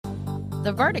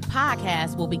The Verdict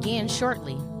Podcast will begin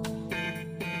shortly.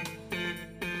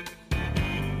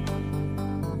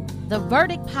 The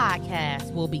Verdict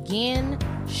Podcast will begin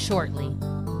shortly.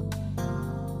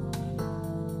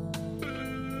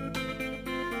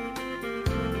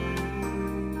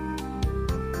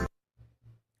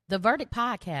 The Verdict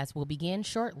Podcast will begin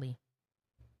shortly.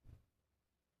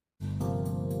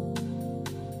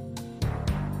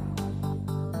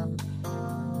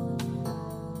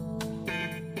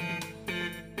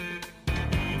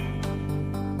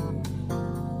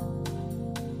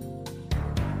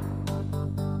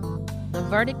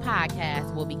 The Verdict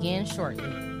Podcast will begin shortly.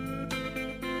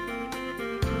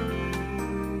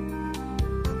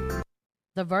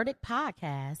 The Verdict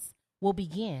Podcast will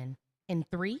begin in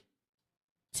 3,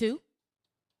 2,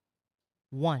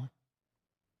 1.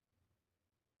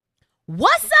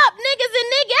 What's up, niggas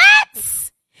and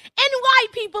niggettes? And white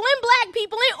people and black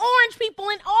people and orange people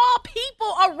and all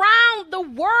people around the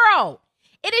world.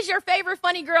 It is your favorite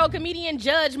funny girl, comedian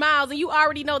Judge Miles, and you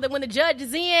already know that when the judge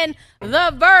is in,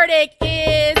 the verdict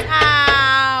is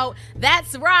out.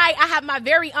 That's right. I have my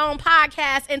very own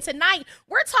podcast, and tonight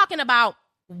we're talking about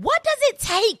what does it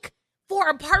take for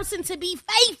a person to be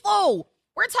faithful?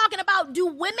 We're talking about, do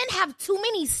women have too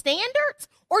many standards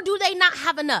or do they not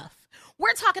have enough?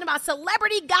 We're talking about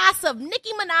celebrity gossip, Nicki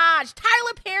Menaj,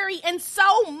 Tyler Perry, and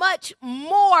so much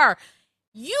more.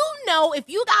 You know, if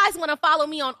you guys want to follow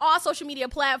me on all social media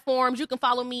platforms, you can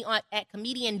follow me at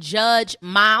Comedian Judge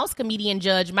Miles,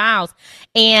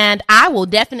 and I will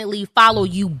definitely follow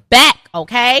you back,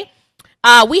 okay?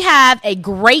 We have a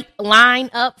great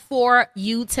lineup for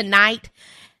you tonight.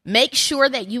 Make sure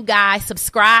that you guys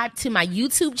subscribe to my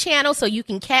YouTube channel so you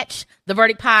can catch the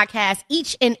Verdict Podcast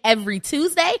each and every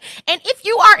Tuesday. And if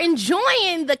you are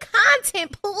enjoying the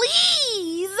content,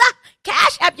 please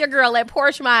cash app your girl at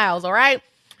Porsche Miles, all right?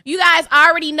 You guys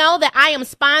already know that I am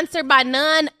sponsored by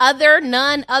none other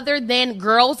than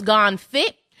Girls Gone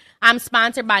Fit. I'm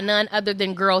sponsored by none other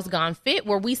than Girls Gone Fit,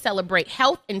 where we celebrate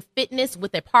health and fitness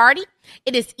with a party.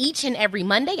 It is each and every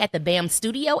Monday at the BAM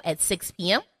Studio at 6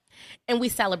 p.m. And we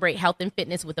celebrate health and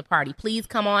fitness with a party. Please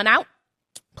come on out.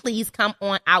 Please come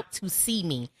on out to see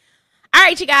me. All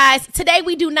right, you guys. Today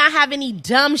we do not have any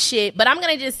dumb shit, but I'm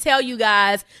going to just tell you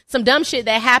guys some dumb shit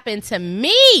that happened to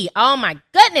me. Oh, my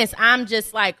goodness. I'm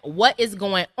just like, what is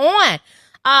going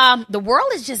on? The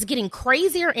world is just getting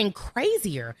crazier and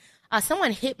crazier.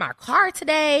 Someone hit my car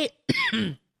today.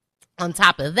 On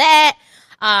top of that,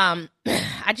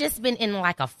 I just been in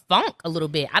like a funk a little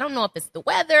bit. I don't know if it's the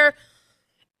weather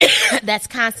that's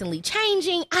constantly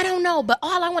changing. I don't know. But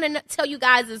all I want to tell you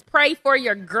guys is pray for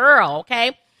your girl,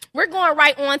 okay? We're going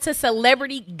right on to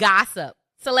celebrity gossip.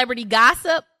 Celebrity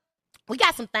gossip. We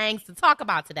got some things to talk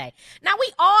about today. Now,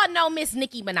 we all know Miss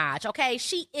Nicki Menaj, okay?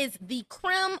 She is the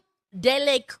creme de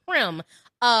la creme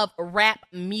of rap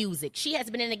music. She has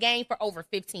been in the game for over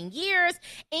 15 years,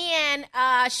 and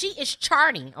she is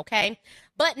charting, okay?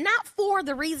 But not for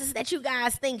the reasons that you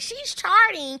guys think. She's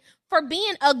charting for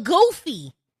being a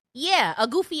goofy. Yeah, a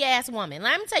goofy-ass woman.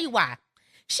 Let me tell you why.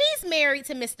 She's married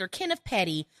to Mr. Kenneth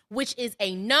Petty, which is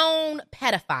a known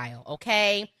pedophile,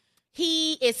 okay?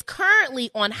 He is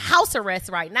currently on house arrest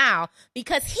right now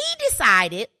because he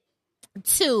decided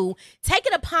to take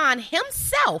it upon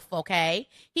himself, okay?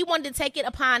 He wanted to take it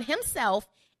upon himself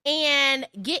and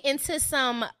get into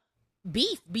some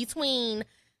beef between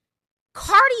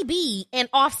Cardi B and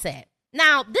Offset.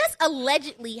 Now, this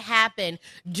allegedly happened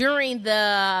during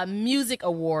the music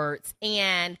awards,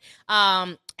 and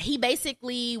he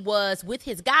basically was with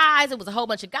his guys. It was a whole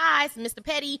bunch of guys. Mr.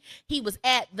 Petty, he was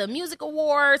at the music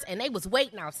awards, and they was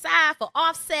waiting outside for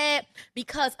Offset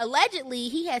because allegedly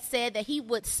he had said that he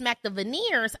would smack the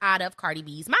veneers out of Cardi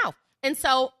B's mouth. And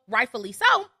so, rightfully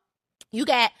so, you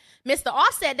got Mr.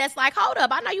 Offset that's like, hold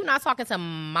up, I know you're not talking to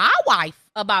my wife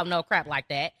about no crap like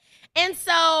that. And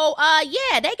so,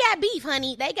 yeah, they got beef,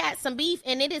 honey. They got some beef,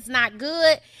 and it is not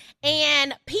good.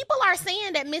 And people are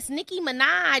saying that Miss Nicki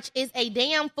Menaj is a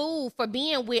damn fool for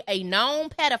being with a known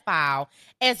pedophile,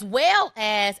 as well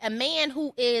as a man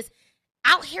who is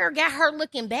out here got her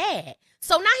looking bad.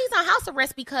 So now he's on house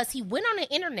arrest because he went on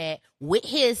the internet with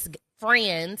his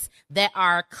friends that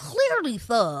are clearly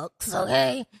thugs,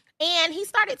 okay? And he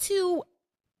started to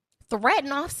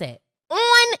threaten Offset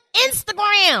on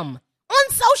Instagram. On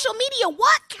social media.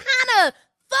 What kind of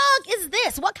thug is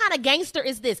this? What kind of gangster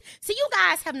is this? See, you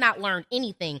guys have not learned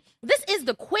anything. This is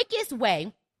the quickest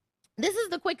way.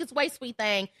 Sweet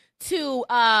thing, to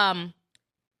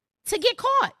get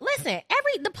caught. Listen,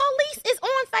 the police is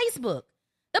on Facebook.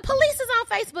 The police is on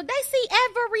Facebook. They see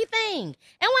everything. And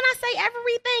when I say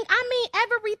everything, I mean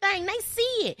everything. They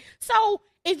see it. So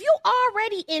if you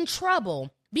already in trouble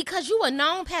because you a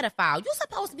known pedophile, you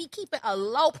supposed to be keeping a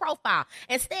low profile.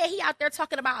 Instead, he out there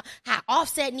talking about how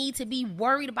Offset need to be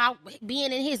worried about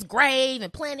being in his grave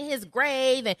and planning his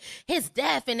grave and his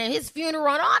death and his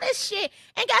funeral and all this shit.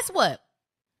 And guess what?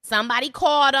 Somebody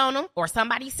called on him or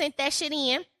somebody sent that shit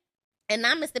in. And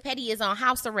now Mr. Petty is on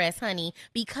house arrest, honey,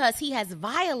 because he has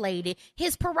violated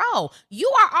his parole.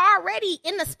 You are already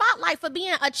in the spotlight for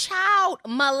being a child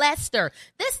molester.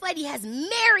 This lady has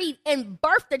married and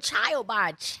birthed a child by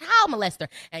a child molester.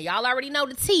 And y'all already know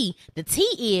the tea. The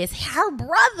tea is her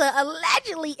brother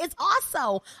allegedly is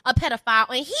also a pedophile,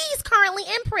 and he's currently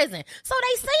in prison. So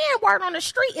they saying word on the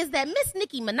street is that Miss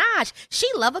Nicki Menaj, she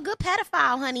love a good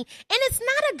pedophile, honey. And it's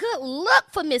not a good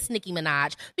look for Miss Nicki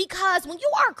Menaj, because when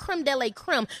you are a creme de la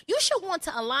creme, you should want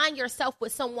to align yourself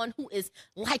with someone who is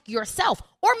like yourself.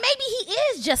 Or maybe he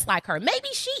is just like her. Maybe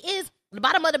she is the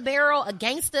bottom of the barrel, a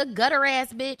gangster, gutter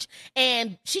ass bitch,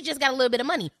 and she just got a little bit of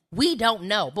money. We don't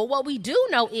know. But what we do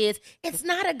know is it's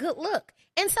not a good look.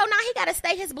 And so now he got to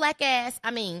stay his black ass,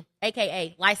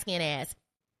 AKA light skin ass,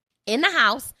 in the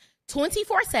house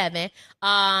 24/7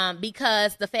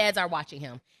 because the feds are watching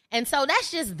him. And so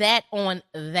that's just that on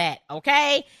that,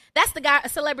 okay? That's the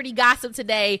celebrity gossip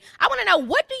today. I want to know,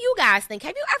 what do you guys think?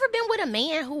 Have you ever been with a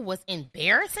man who was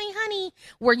embarrassing, honey?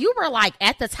 Where you were like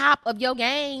at the top of your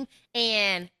game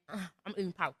and I'm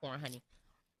eating popcorn, honey.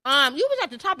 You was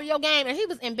at the top of your game and he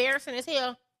was embarrassing as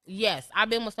hell. Yes, I've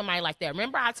been with somebody like that.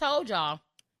 Remember I told y'all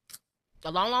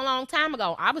a long time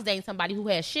ago, I was dating somebody who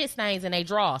had shit stains in their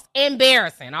drawers.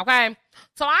 Embarrassing, okay?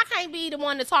 So I can't be the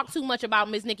one to talk too much about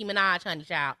Miss Nicki Minaj, honey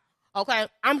child. Okay?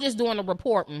 I'm just doing the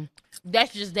reporting.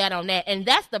 That's just that on that. And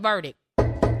that's the verdict.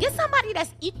 Get somebody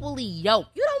that's equally yoked.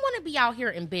 You don't want to be out here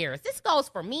embarrassed. This goes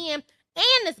for men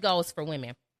and this goes for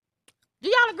women. Do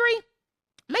y'all agree?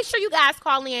 Make sure you guys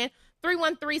call in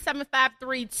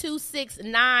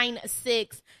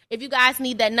 313-753-2696. If you guys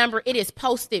need that number, it is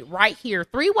posted right here.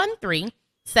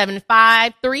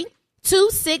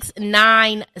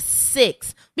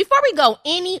 313-753-2696. Before we go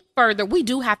any further, we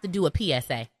do have to do a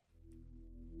PSA.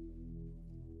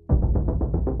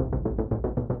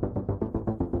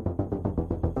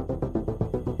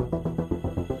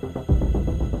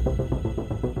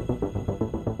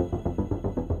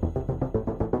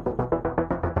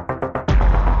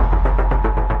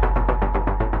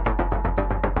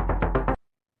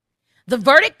 The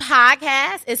Verdict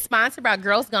podcast is sponsored by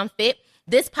Girls Gone Fit.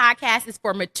 This podcast is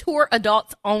for mature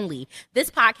adults only. This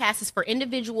podcast is for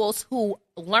individuals who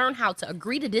learn how to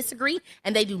agree to disagree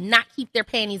and they do not keep their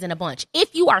panties in a bunch.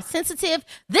 If you are sensitive,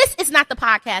 this is not the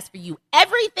podcast for you.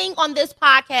 Everything on this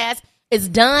podcast is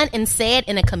done and said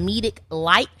in a comedic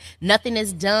light. Nothing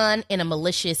is done in a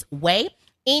malicious way.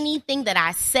 Anything that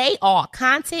I say, all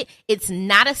content, it's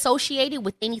not associated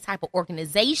with any type of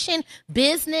organization,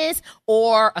 business,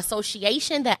 or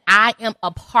association that I am a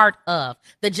part of.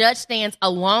 The judge stands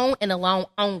alone and alone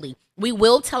only. We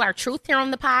will tell our truth here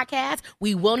on the podcast.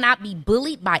 We will not be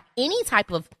bullied by any type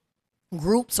of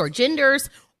groups or genders.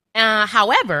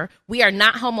 However, we are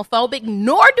not homophobic,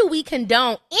 nor do we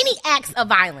condone any acts of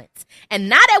violence. And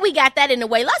now that we got that in the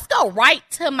way, let's go right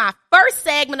to my first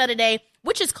segment of the day,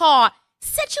 which is called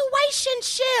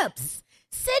Situationships.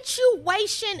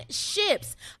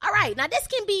 Situationships. All right. Now, this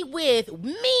can be with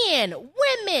men,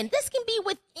 women. This can be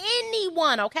with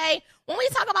anyone, okay? When we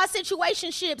talk about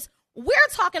situationships, we're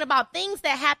talking about things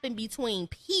that happen between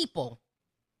people,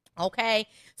 okay?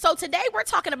 So today we're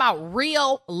talking about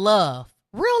real love.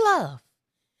 Real love.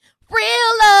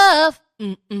 Real love.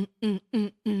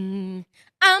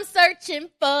 I'm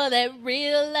searching for that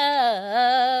real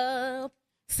love.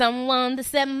 Someone to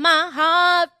set my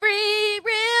heart free,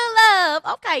 real love.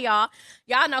 Okay, y'all.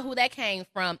 Y'all know who that came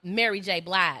from, Mary J.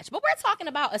 Blige. But we're talking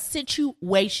about a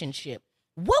situationship.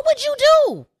 What would you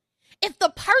do if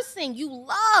the person you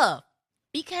love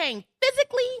became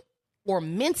physically or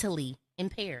mentally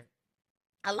impaired?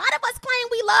 A lot of us claim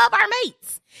we love our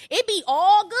mates. It be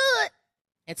all good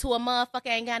until a motherfucker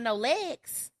ain't got no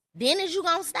legs. Then is you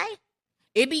gonna stay?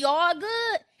 It be all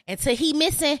good until he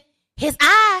missing his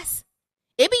eyes.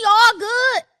 It be all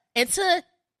good until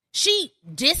she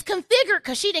disconfigured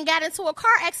because she done got into a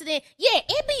car accident. Yeah,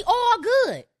 it be all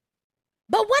good.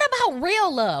 But what about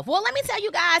real love? Well, let me tell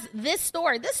you guys this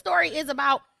story. This story is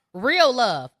about real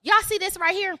love. Y'all see this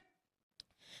right here?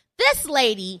 This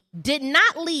lady did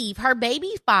not leave her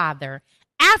baby father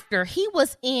after he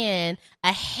was in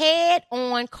a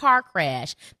head-on car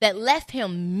crash that left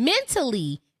him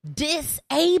mentally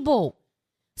disabled.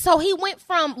 So he went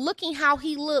from looking how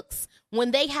he looks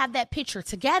when they have that picture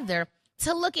together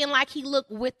to looking like he looked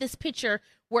with this picture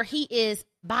where he is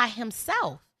by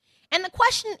himself. And the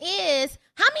question is,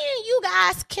 how many of you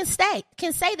guys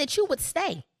can say that you would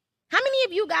stay? How many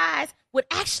of you guys would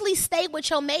actually stay with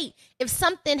your mate if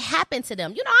something happened to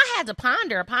them? You know, I had to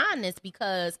ponder upon this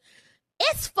because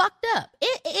it's fucked up.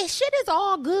 Shit is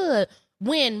all good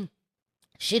when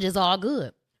shit is all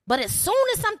good. But as soon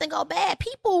as something go bad,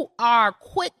 people are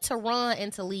quick to run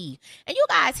and to leave. And you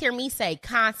guys hear me say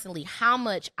constantly how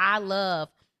much I love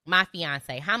my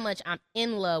fiance, how much I'm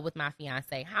in love with my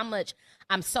fiance, how much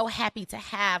I'm so happy to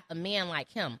have a man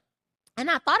like him. And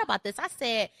I thought about this. I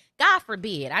said, God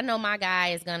forbid. I know my guy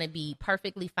is going to be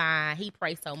perfectly fine. He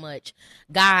prays so much.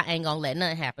 God ain't going to let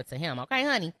nothing happen to him. Okay,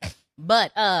 honey?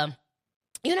 But,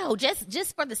 you know,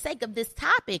 just for the sake of this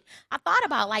topic, I thought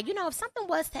about, like, you know, if something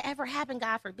was to ever happen,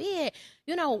 God forbid,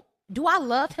 you know, do I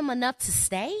love him enough to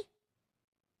stay?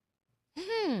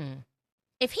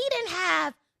 If he didn't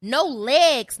have no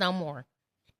legs no more,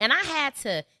 and I had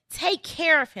to take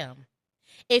care of him,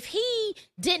 if he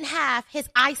didn't have his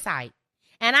eyesight,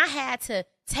 and I had to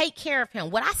take care of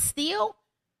him, would I still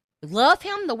love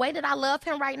him the way that I love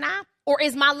him right now? Or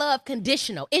is my love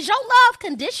conditional? Is your love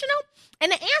conditional?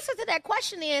 And the answer to that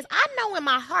question is, I know in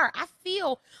my heart, I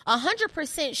feel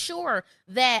 100% sure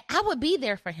that I would be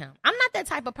there for him. I'm not that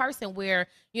type of person where,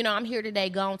 you know, I'm here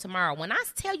today, gone tomorrow. When I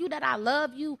tell you that I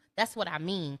love you, that's what I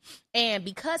mean. And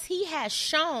because he has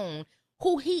shown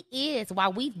who he is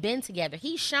while we've been together,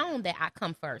 he's shown that I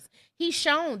come first. He's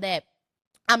shown that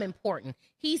I'm important.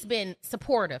 He's been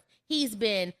supportive. He's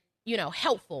been, you know,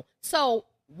 helpful. So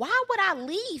why would I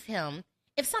leave him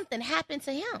if something happened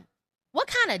to him? What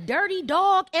kind of dirty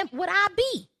dog would I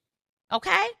be?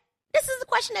 Okay? This is a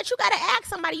question that you got to ask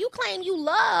somebody. You claim you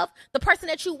love the person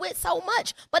that you with so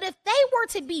much, but if they were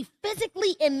to be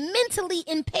physically and mentally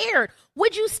impaired,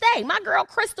 would you stay? My girl,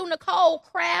 Crystal Nicole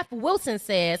Craft Wilson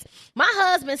says, my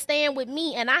husband's staying with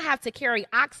me and I have to carry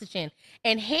oxygen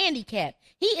and handicap.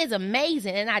 He is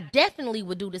amazing and I definitely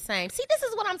would do the same. See, this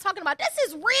is what I'm talking about. This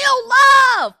is real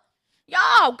love.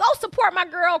 Y'all, go support my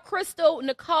girl, Crystal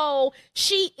Nicole.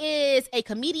 She is a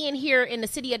comedian here in the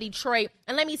city of Detroit.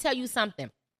 And let me tell you something.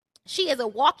 She is a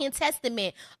walking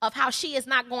testament of how she is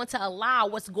not going to allow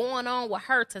what's going on with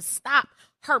her to stop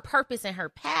her purpose and her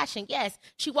passion. Yes,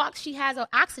 she has an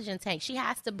oxygen tank. She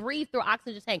has to breathe through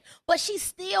oxygen tank, but she's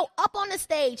still up on the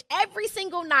stage every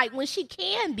single night when she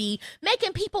can be,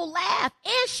 making people laugh.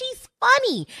 And she's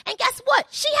funny. And guess what?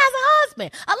 She has a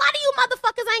husband. A lot of you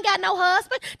motherfuckers ain't got no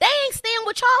husband. They ain't staying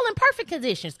with y'all in perfect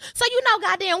conditions. So you know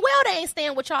goddamn well they ain't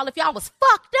staying with y'all if y'all was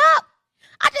fucked up.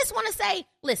 I just want to say,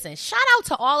 listen, shout out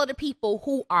to all of the people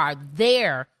who are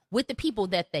there with the people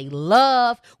that they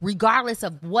love, regardless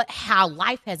of how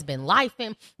life has been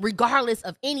lifing, regardless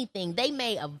of anything. They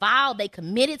made a vow, they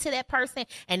committed to that person,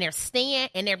 and they're staying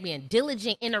and they're being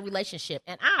diligent in a relationship.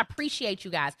 And I appreciate you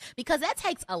guys because that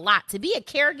takes a lot. To be a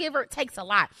caregiver takes a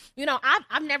lot. You know,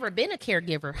 I've never been a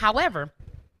caregiver. However,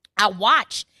 I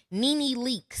watched Nene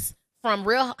Leakes from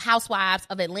Real Housewives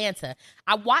of Atlanta.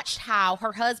 I watched how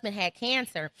her husband had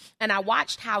cancer, and I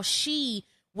watched how she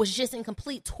was just in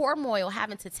complete turmoil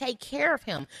having to take care of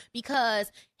him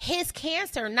because his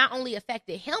cancer not only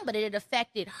affected him, but it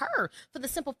affected her for the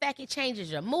simple fact it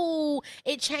changes your mood,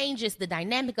 it changes the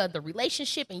dynamic of the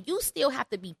relationship, and you still have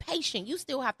to be patient, you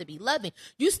still have to be loving,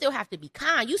 you still have to be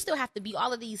kind, you still have to be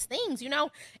all of these things, you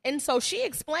know? And so she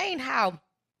explained how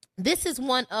this is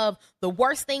one of the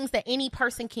worst things that any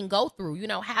person can go through, you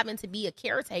know, having to be a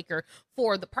caretaker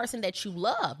for the person that you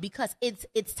love, because it's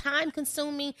time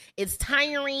consuming, it's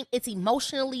tiring, it's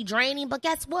emotionally draining. But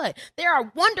guess what? There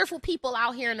are wonderful people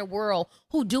out here in the world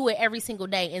who do it every single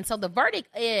day. And so the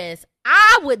verdict is,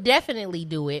 I would definitely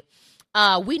do it.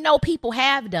 We know people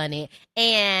have done it.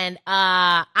 And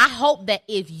I hope that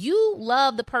if you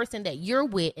love the person that you're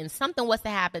with and something was to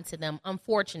happen to them,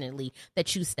 unfortunately,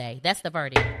 that you stay. That's the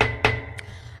verdict.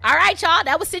 All right, y'all.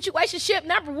 That was situationship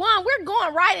number 1. We're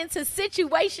going right into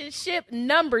situationship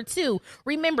number 2.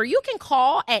 Remember, you can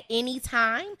call at any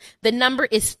time. The number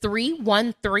is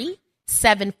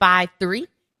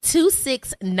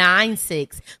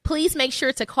 313-753-2696. Please make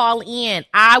sure to call in.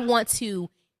 I want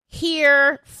to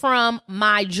hear from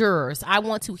my jurors. I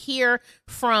want to hear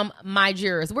from my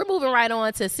jurors. We're moving right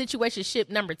on to situationship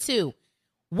number 2.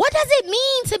 What does it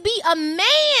mean to be a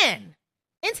man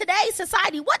in today's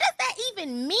society? What does that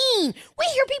even mean? We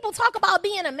hear people talk about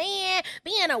being a man,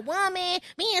 being a woman,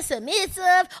 being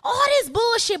submissive, all this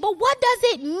bullshit. But what does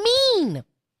it mean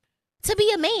to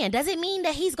be a man? Does it mean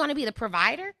that he's going to be the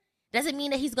provider? Does it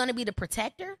mean that he's going to be the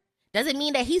protector? Does it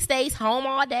mean that he stays home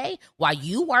all day while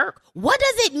you work? What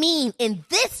does it mean in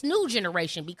this new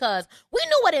generation? Because we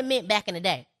knew what it meant back in the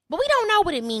day. But we don't know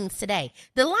what it means today.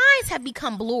 The lines have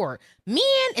become blurred. Men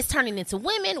is turning into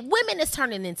women. Women is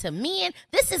turning into men.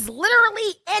 This is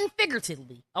literally and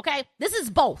figuratively, okay? This is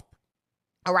both,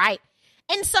 all right?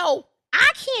 And so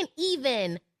I can't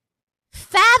even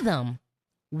fathom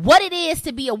what it is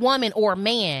to be a woman or a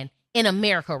man in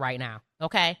America right now,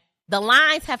 okay? The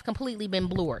lines have completely been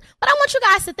blurred. But I want you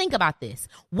guys to think about this.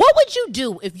 What would you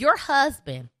do if your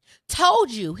husband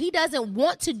told you he doesn't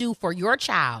want to do for your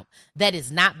child that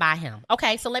is not by him?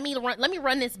 Okay, so let me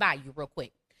run this by you real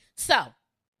quick. So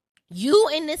you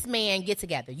and this man get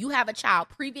together. You have a child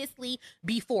previously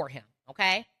before him,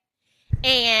 okay?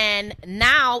 And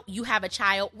now you have a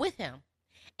child with him.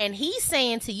 And he's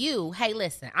saying to you, hey,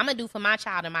 listen, I'm going to do for my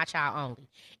child and my child only.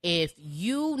 If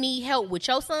you need help with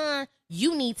your son,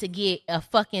 you need to get a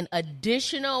fucking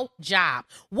additional job.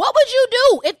 What would you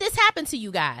do if this happened to you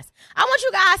guys? I want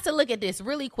you guys to look at this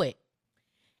really quick.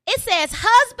 It says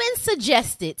husband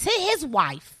suggested to his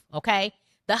wife, okay?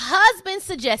 The husband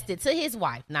suggested to his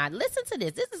wife. Now, listen to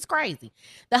this. This is crazy.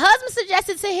 The husband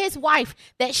suggested to his wife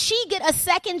that she get a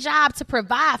second job to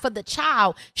provide for the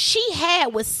child she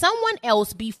had with someone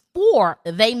else before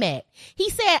they met. He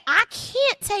said, I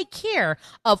can't take care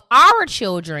of our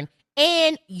children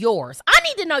and yours. I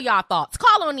need to know y'all thoughts.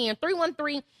 Call on in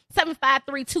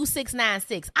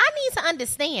 313-753-2696. I need to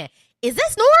understand, is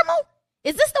this normal?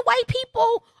 Is this the way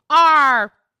people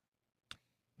are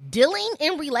dealing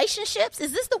in relationships?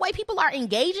 Is this the way people are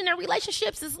engaging in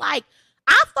relationships? It's like,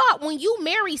 I thought when you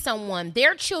marry someone,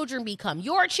 their children become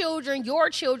your children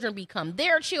become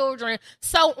their children,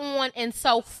 so on and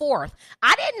so forth.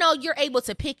 I didn't know you're able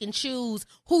to pick and choose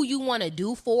who you want to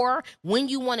do for, when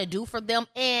you want to do for them.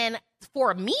 And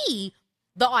for me,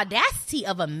 the audacity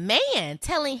of a man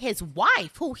telling his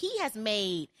wife, who he has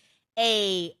made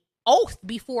a oath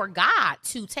before God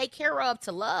to take care of,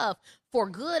 to love, for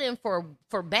good and for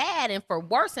bad and for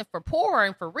worse and for poor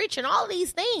and for rich and all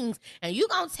these things. And you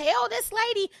gonna tell this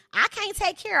lady, I can't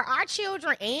take care of our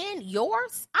children and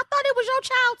yours? I thought it was your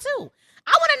child too.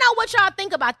 I want to know what y'all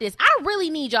think about this. I really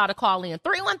need y'all to call in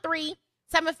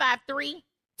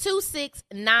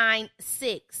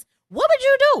 313-753-2696. What would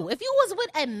you do if you was with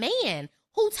a man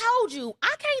who told you,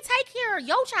 I can't take care of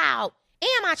your child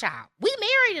and my child? We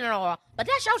married and all, but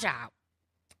that's your child.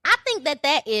 I think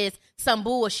that is some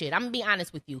bullshit. I'm going to be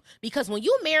honest with you. Because when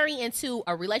you marry into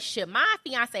a relationship, my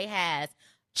fiance has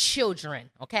children,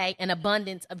 okay? An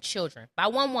abundance of children by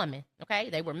one woman,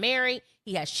 okay? They were married.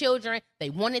 He has children.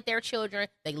 They wanted their children.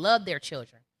 They loved their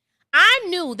children. I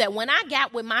knew that when I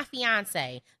got with my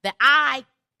fiance that I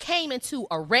came into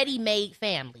a ready-made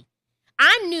family.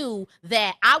 I knew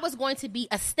that I was going to be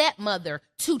a stepmother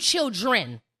to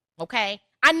children, okay?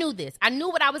 I knew this. I knew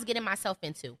what I was getting myself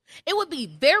into. It would be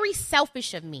very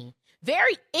selfish of me,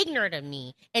 very ignorant of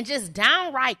me, and just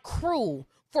downright cruel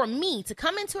for me to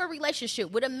come into a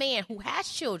relationship with a man who has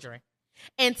children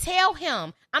and tell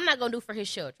him I'm not going to do for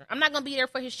his children. I'm not going to be there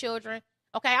for his children.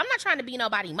 Okay, I'm not trying to be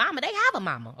nobody's mama. They have a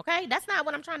mama, okay? That's not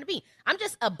what I'm trying to be. I'm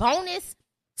just a bonus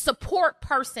support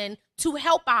person to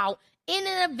help out in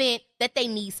an event that they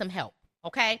need some help,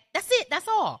 okay? That's it. That's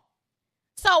all.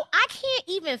 So I can't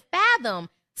even fathom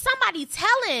somebody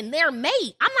telling their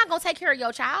mate, I'm not going to take care of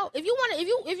your child. If you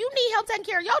need help taking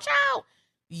care of your child,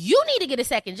 you need to get a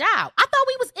second job. I thought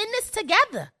we was in this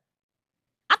together.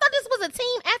 I thought this was a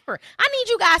team effort. I need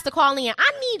you guys to call in.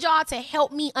 I need y'all to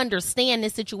help me understand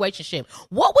this situationship.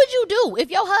 What would you do if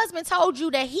your husband told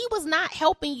you that he was not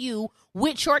helping you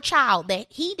with your child that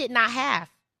he did not have?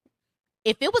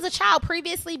 If it was a child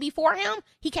previously before him,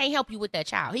 he can't help you with that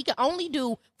child. He can only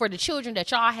do for the children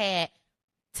that y'all had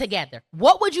together.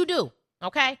 What would you do?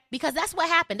 Okay? Because that's what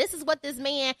happened. This is what this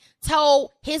man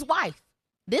told his wife.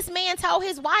 This man told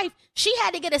his wife she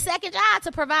had to get a second job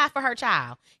to provide for her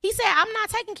child. He said, I'm not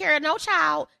taking care of no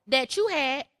child that you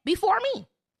had before me.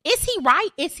 Is he right?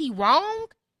 Is he wrong?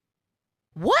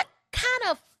 What kind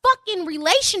of fucking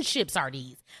relationships are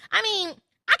these? I mean,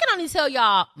 I can only tell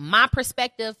y'all my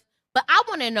perspective, but I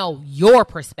want to know your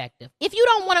perspective. If you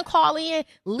don't want to call in,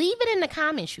 leave it in the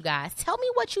comments, you guys. Tell me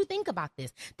what you think about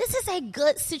this. This is a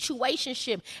good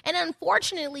situationship. And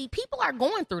unfortunately, people are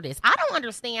going through this. I don't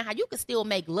understand how you can still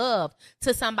make love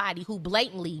to somebody who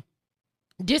blatantly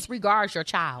disregards your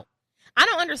child. I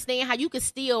don't understand how you can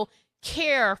still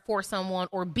care for someone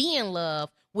or be in love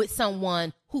with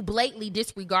someone who blatantly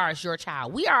disregards your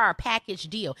child. We are a package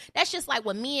deal. That's just like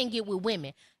what men get with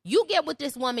women. You get with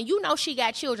this woman, you know she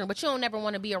got children, but you don't ever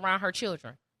want to be around her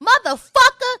children.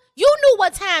 Motherfucker, you knew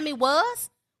what time it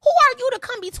was. Who are you to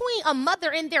come between a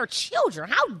mother and their children?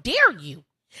 How dare you?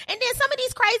 And then some of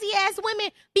these crazy ass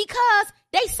women, because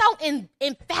they so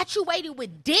infatuated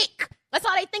with dick That's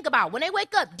all they think about. When they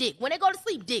wake up, dick. When they go to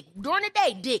sleep, dick. During the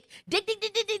day, dick. Dick.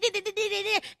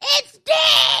 It's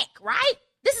dick, right?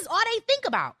 This is all they think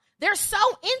about. They're so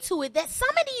into it that some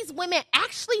of these women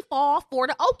actually fall for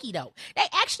the okie doke. They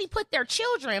actually put their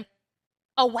children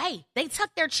away. They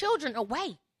tuck their children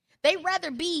away. They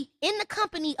rather be in the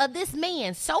company of this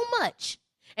man so much.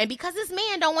 And because this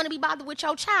man don't want to be bothered with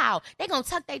your child, they're going to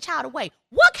tuck their child away.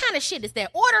 What kind of shit is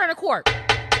that? Order in the court.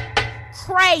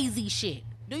 Crazy shit.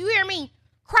 Do you hear me?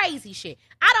 Crazy shit.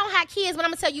 I don't have kids, but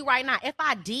I'm going to tell you right now, if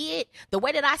I did, the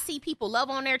way that I see people love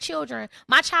on their children,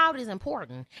 my child is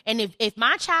important. And if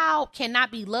my child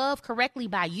cannot be loved correctly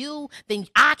by you, then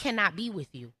I cannot be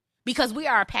with you. Because we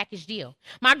are a package deal.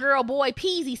 My girl boy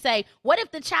Peasy say, what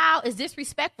if the child is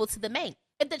disrespectful to the mate?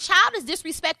 If the child is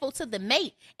disrespectful to the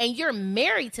mate and you're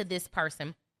married to this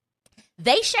person,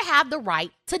 they should have the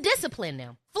right to discipline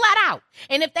them, flat out.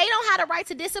 And if they don't have the right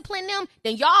to discipline them,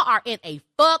 then y'all are in a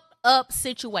fucked up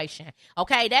situation,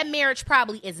 okay? That marriage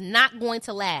probably is not going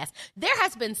to last. There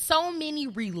has been so many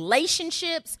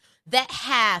relationships that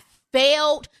have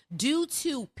failed due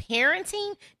to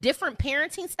parenting, different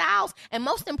parenting styles, and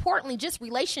most importantly, just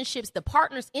relationships, the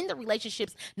partners in the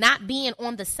relationships not being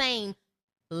on the same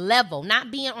level,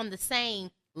 not being on the same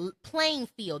playing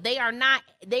field. They are not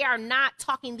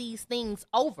talking these things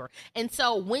over. And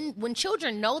so when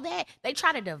children know that, they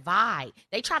try to divide.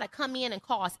 They try to come in and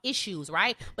cause issues,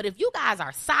 right? But if you guys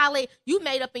are solid, you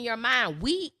made up in your mind,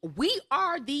 we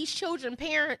are these children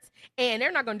parents, and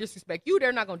they're not going to disrespect you.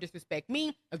 They're not going to disrespect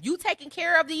me. If you taking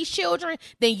care of these children,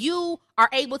 then you are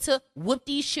able to whoop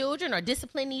these children or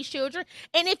discipline these children.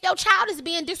 And if your child is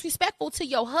being disrespectful to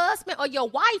your husband or your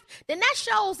wife, then that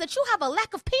shows that you have a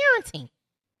lack of parenting.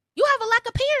 You have a lack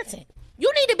of parenting.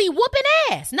 You need to be whooping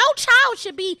ass. No child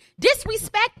should be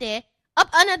disrespecting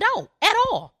an adult at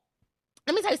all.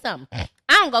 Let me tell you something.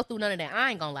 I don't go through none of that.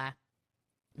 I ain't gonna lie.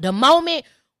 The moment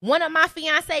one of my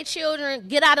fiancé children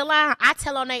get out of line, I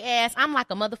tell on their ass, I'm like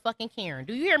a motherfucking Karen.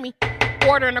 Do you hear me?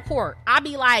 Order in the court. I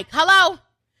be like, hello?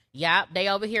 Yep, they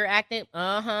over here acting.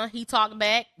 He talked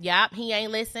back. Yep, he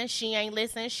ain't listen. She ain't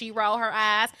listen. She roll her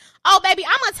eyes. Oh, baby,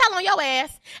 I'm going to tell on your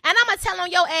ass. And I'm going to tell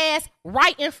on your ass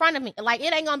right in front of me. Like,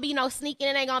 it ain't going to be no sneaking.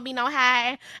 It ain't going to be no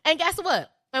hiding. And guess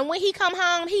what? And when he come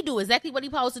home, he do exactly what he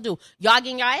supposed to do. Y'all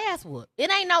getting your ass whooped.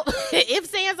 It ain't no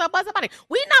ifs, ands, or buts about it.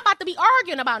 We not about to be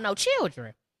arguing about no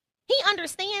children. He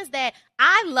understands that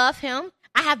I love him.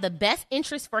 I have the best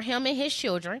interest for him and his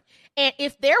children. And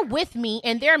if they're with me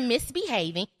and they're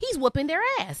misbehaving, he's whooping their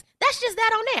ass. That's just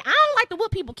that on that. I don't like to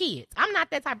whoop people's kids. I'm not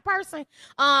that type of person.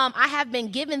 I have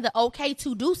been given the okay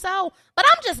to do so, but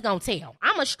I'm just going to tell.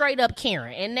 I'm a straight up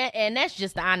Karen. And that's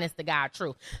just the honest to God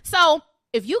truth. So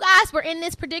if you guys were in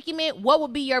this predicament, what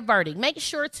would be your verdict? Make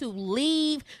sure to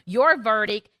leave your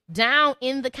verdict down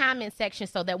in the comment section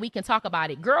so that we can talk about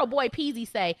it. Girl, boy, Peasy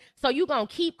say, so you gonna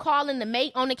keep calling the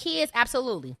mate on the kids?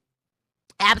 Absolutely.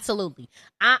 Absolutely.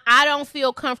 I don't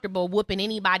feel comfortable whooping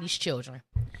anybody's children.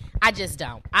 I just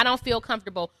don't. I don't feel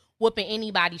comfortable whooping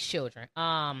anybody's children.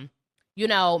 You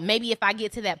know, maybe if I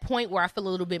get to that point where I feel a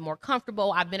little bit more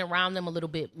comfortable, I've been around them a little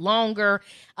bit longer,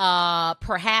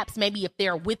 perhaps maybe if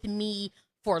they're with me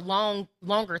for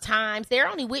longer times. They're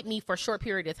only with me for a short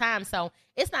period of time, so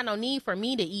it's not no need for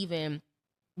me to even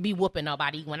be whooping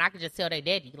nobody when I could just tell their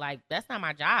daddy, like, that's not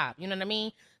my job. You know what I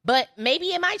mean? But maybe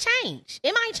it might change.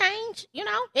 It might change. You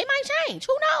know, it might change.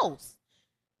 Who knows?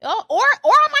 Or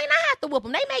I might not have to whoop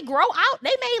them. They may grow out.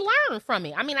 They may learn from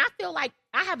it. I mean, I feel like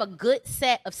I have a good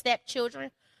set of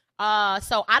stepchildren,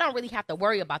 so I don't really have to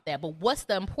worry about that. But what's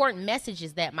the important message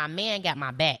is that my man got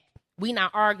my back. We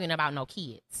not arguing about no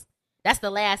kids. That's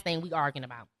the last thing we arguing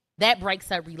about. That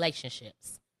breaks up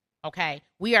relationships, okay?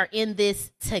 We are in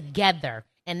this together,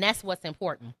 and that's what's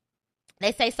important.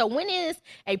 They say, so when is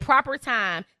a proper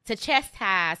time to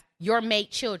chastise your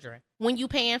mate children? When you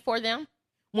paying for them,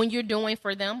 when you're doing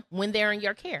for them, when they're in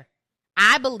your care.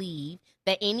 I believe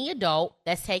that any adult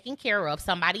that's taking care of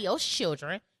somebody else's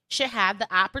children should have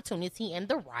the opportunity and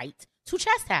the right to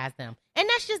chastise them. And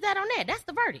that's just that on that. That's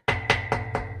the verdict.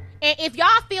 And if y'all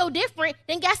feel different,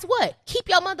 then guess what? Keep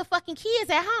your motherfucking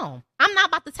kids at home. I'm not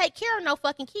about to take care of no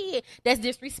fucking kid that's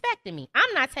disrespecting me.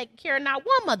 I'm not taking care of not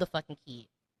one motherfucking kid.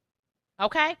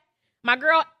 Okay? My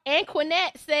girl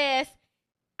Anquinette says,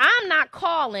 I'm not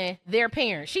calling their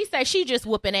parents. She says she just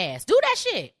whooping ass. Do that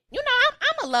shit. You know,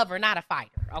 I'm a lover, not a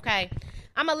fighter, okay?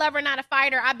 I'm a lover, not a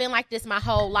fighter. I've been like this my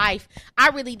whole life. I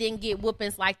really didn't get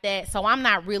whoopings like that, so I'm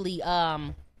not really,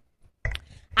 I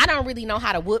don't really know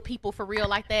how to whoop people for real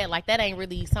like that. Like, that ain't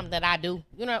really something that I do,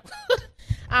 you know?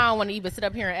 I don't want to even sit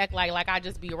up here and act like I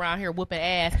just be around here whooping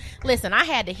ass. Listen, I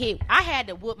had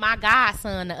to whoop my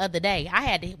godson the other day. I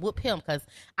had to whoop him because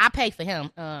I pay for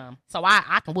him. So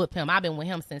I can whoop him. I've been with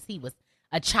him since he was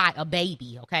a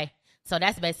baby, okay? So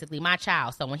that's basically my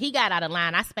child. So when he got out of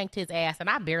line, I spanked his ass, and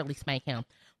I barely spanked him.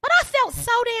 But I felt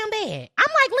so damn bad. I'm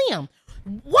like, Liam,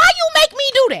 why you make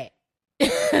me do that?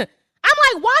 I'm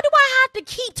like, why do I have to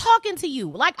keep talking to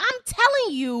you? Like, I'm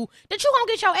telling you that you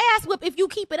gonna get your ass whipped if you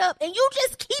keep it up, and you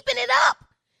just keeping it up.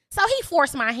 So he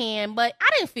forced my hand, but I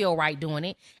didn't feel right doing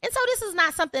it. And so this is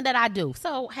not something that I do.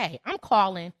 So, hey, I'm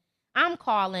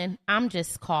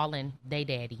just calling they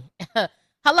daddy.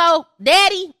 Hello,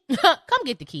 daddy. Come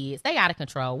get the kids. They out of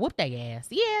control. Whoop their ass.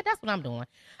 Yeah, that's what I'm doing.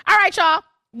 All right, y'all.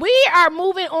 We are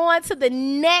moving on to the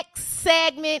next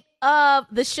segment of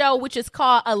the show, which is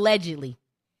called Allegedly.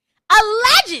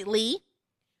 Allegedly,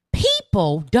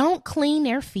 people don't clean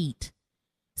their feet.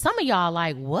 Some of y'all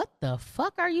like, what the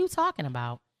fuck are you talking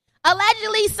about?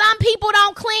 Allegedly, some people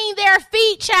don't clean their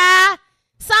feet, child.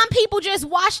 Some people just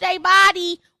wash their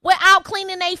body without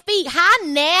cleaning their feet.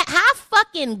 How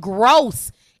fucking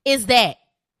gross is that?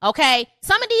 Okay,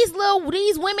 some of these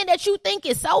women that you think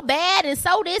is so bad and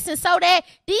so this and so that,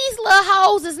 these little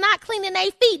hoes is not cleaning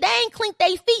their feet. They ain't cleaned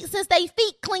their feet since they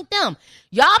feet cleaned them.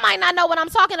 Y'all might not know what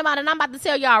I'm talking about, and I'm about to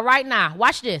tell y'all right now.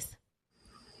 Watch this.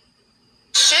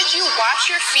 Should you wash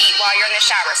your feet while you're in the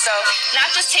shower? So not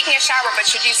just taking a shower, but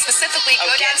should you specifically go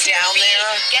down to your feet,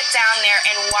 get down there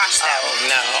and wash them?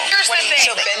 Oh, no. Here's the thing.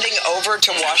 So bending over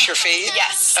to wash your feet?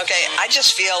 Yes. Okay, I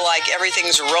just feel like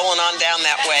everything's rolling on down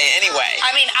that way anyway.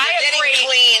 I mean, I agree.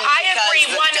 I agree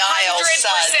 100%. 100%.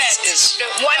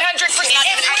 I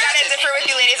gotta differ with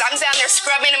you ladies. I'm down there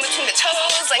scrubbing in between the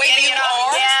toes. Like, wait, you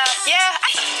are? Yeah.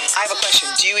 I have a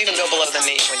question. Do you even go below the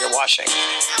knee when you're washing?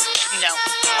 No.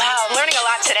 Wow, I'm learning a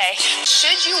lot today.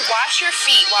 Should you wash your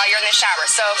feet while you're in the shower?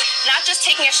 So not just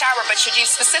taking a shower, but should you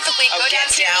specifically go down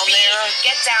to your feet,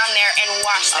 get down there and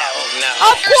wash them? Oh, no.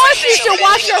 Of course you should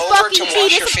wash your fucking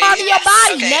feet. It's part of your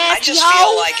body, okay, nasty I just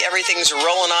feel like everything's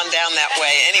rolling on down that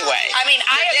way anyway. I mean,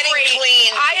 I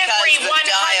agree. I agree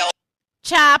 100%.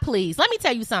 Child, please. Let me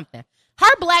tell you something.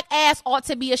 Her black ass ought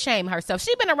to be ashamed of herself.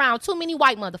 She been around too many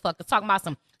white motherfuckers talking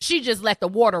about she just let the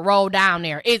water roll down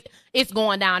there. It's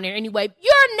going down there anyway.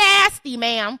 You're nasty,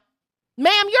 ma'am.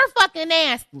 Ma'am, you're fucking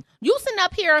nasty. You sitting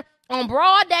up here on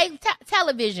broad day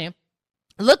television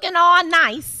looking all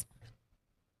nice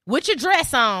with your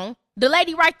dress on, the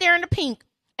lady right there in the pink,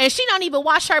 and she don't even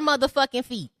wash her motherfucking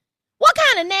feet. What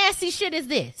kind of nasty shit is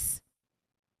this?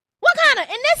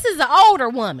 And this is an older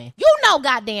woman. You know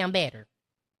goddamn better.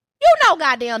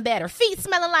 Feet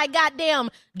smelling like goddamn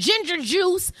ginger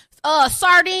juice,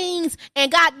 sardines,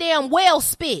 and goddamn whale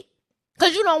spit.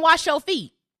 Because you don't wash your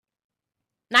feet.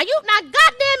 Now,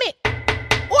 goddamn it,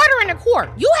 order in the court.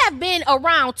 You have been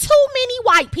around too many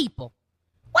white people.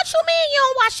 What you mean you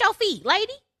don't wash your feet,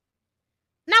 lady?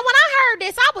 Now, when I heard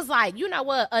this, I was like, you know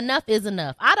what? Enough is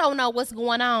enough. I don't know what's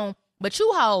going on, but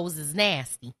you hoes is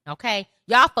nasty, okay?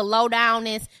 Y'all for low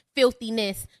downness,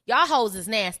 filthiness. Y'all hoes is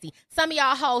nasty. Some of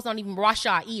y'all hoes don't even wash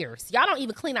y'all ears. Y'all don't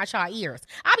even clean out y'all ears.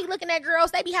 I be looking at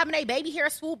girls, they be having their baby hair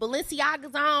swoop,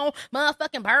 Balenciagas on,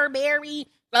 motherfucking Burberry,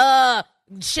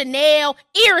 Chanel.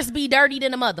 Ears be dirty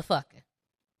than a motherfucker.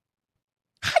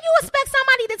 How you expect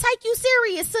somebody to take you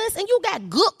serious, sis, and you got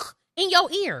gook in your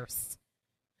ears?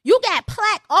 You got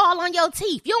plaque all on your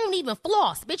teeth. You don't even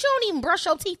floss, bitch. You don't even brush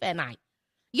your teeth at night.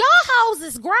 Y'all hoes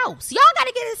is gross. Y'all got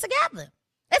to get it together.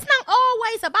 It's not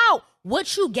always about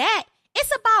what you got.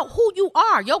 It's about who you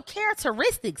are, your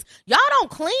characteristics. Y'all don't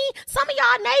clean. Some of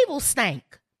y'all navels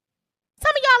stink.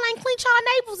 Some of y'all ain't cleaned y'all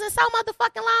navels in so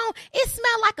motherfucking long. It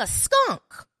smell like a skunk.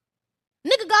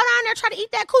 Nigga go down there try to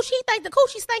eat that coochie. He think the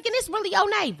coochie stinking. It's really your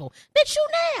navel. Bitch, you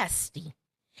nasty.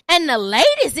 And the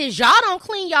latest is y'all don't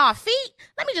clean y'all feet.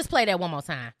 Let me just play that one more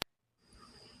time.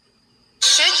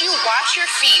 Should you wash your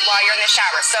feet while you're in the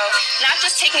shower? So not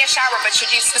just taking a shower, but should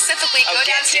you specifically go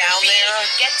down to your feet,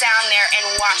 get down there and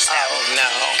wash them? Oh, no.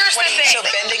 Here's the thing. So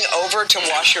bending over to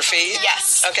wash your feet?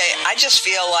 Yes. Okay, I just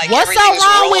feel like what's so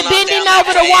wrong with bending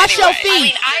over to wash your feet?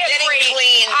 I mean, I agree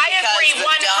 100%.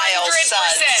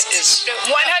 100%.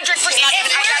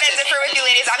 I gotta differ with you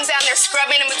ladies. I'm down there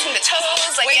scrubbing in between the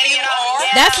toes. Like, wait, you are?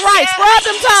 Yeah. That's right. Scrub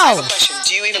them I have a toes. question.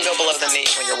 Do you even go below the knee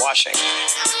when you're washing?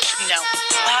 No.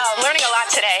 Wow, I'm learning a lot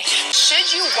today.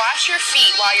 Should you wash your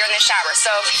feet while you're in the shower? So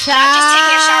Child, not just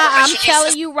taking a shower, but I'm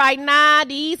telling you right now,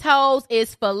 these hoes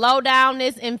is for low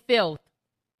downness and filth.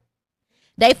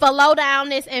 They for low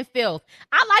downness and filth.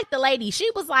 I like the lady. She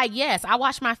was like, yes, I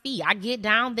wash my feet. I get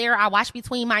down there. I wash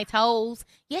between my toes.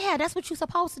 Yeah, that's what you're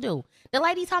supposed to do. The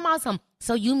lady talking about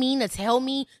so you mean to tell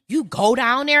me you go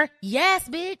down there? Yes,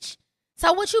 bitch.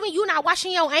 So what you mean you not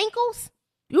washing your ankles?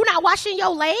 You not washing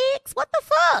your legs? What the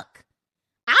fuck?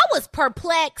 I was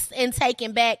perplexed and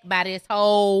taken back by this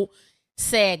whole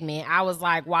segment. I was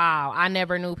like, wow, I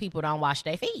never knew people don't wash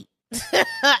their feet.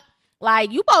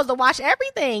 Like, you supposed to wash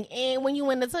everything and when you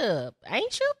in the tub,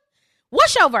 ain't you?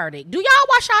 What's your verdict? Do y'all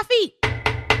wash your feet?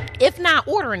 If not,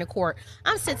 order in the court.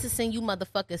 I'm sentencing you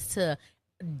motherfuckers to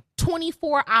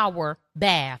 24-hour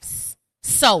baths,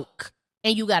 soak,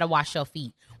 and you got to wash your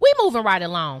feet. We moving right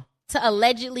along to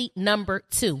allegedly number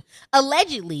 2.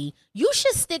 Allegedly, you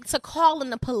should stick to calling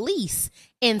the police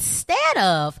instead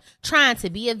of trying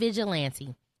to be a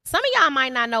vigilante. Some of y'all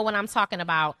might not know what I'm talking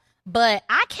about, but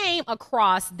I came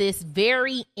across this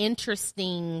very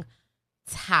interesting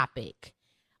topic.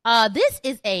 This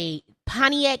is a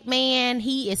Pontiac man.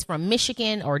 He is from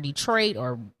Michigan or Detroit,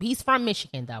 or he's from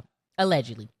Michigan, though,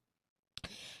 allegedly.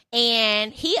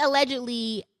 And he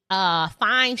allegedly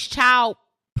finds child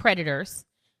predators,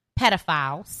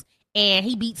 pedophiles, and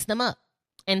he beats them up.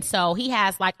 And so he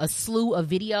has like a slew of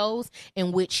videos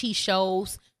in which he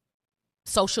shows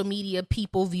social media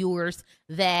people, viewers,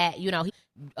 that, you know, he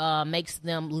makes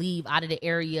them leave out of the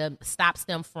area, stops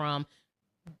them from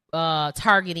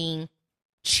targeting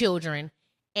children.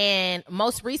 And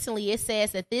most recently, it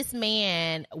says that this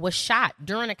man was shot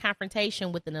during a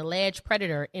confrontation with an alleged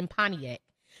predator in Pontiac.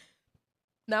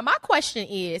 Now, my question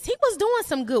is, he was doing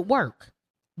some good work,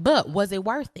 but was it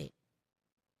worth it?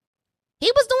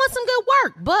 He was doing some good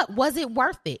work, but was it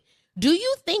worth it? Do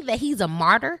you think that he's a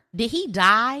martyr? Did he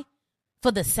die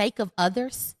for the sake of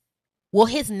others? Will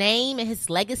his name and his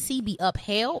legacy be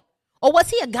upheld? Or was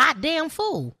he a goddamn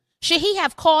fool? Should he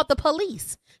have called the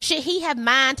police? Should he have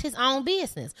minded his own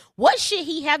business? What should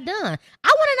he have done? I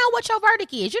want to know what your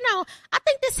verdict is. You know, I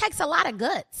think this takes a lot of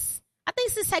guts.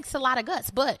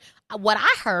 But what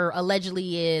I heard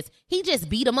allegedly is he just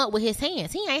beat him up with his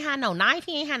hands. He ain't had no knife.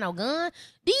 He ain't had no gun.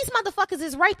 These motherfuckers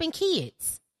is raping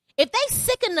kids. If they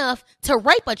sick enough to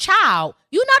rape a child,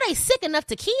 you know they sick enough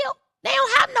to kill. They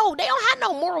don't have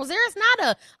no morals. There's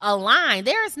not a line.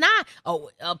 There's not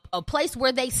a place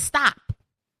where they stop.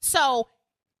 So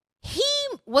he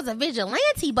was a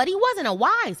vigilante, but he wasn't a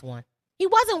wise one. He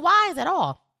wasn't wise at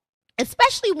all,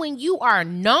 especially when you are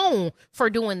known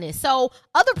for doing this. So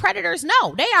other predators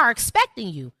know. They are expecting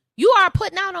you. You are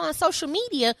putting out on social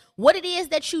media what it is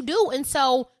that you do, and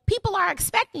so people are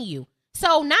expecting you.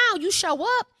 So now you show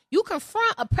up, you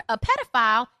confront a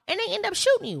pedophile, and they end up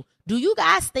shooting you. Do you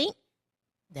guys think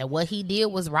that what he did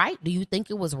was right? Do you think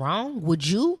it was wrong? Would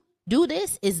you do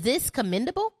this? Is this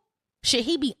commendable? Should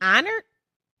he be honored?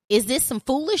 Is this some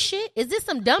foolish shit? Is this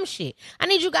some dumb shit? I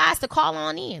need you guys to call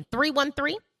on in.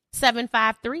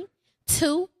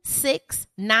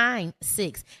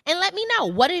 313-753-2696. And let me know,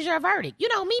 what is your verdict? You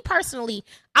know, me personally,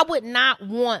 I would not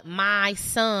want my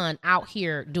son out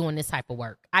here doing this type of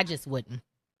work. I just wouldn't.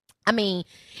 I mean,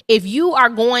 if you are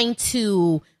going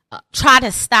to try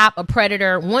to stop a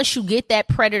predator, once you get that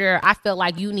predator, I feel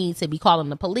like you need to be calling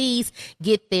the police,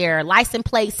 get their license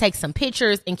plates, take some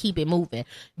pictures, and keep it moving.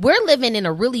 We're living in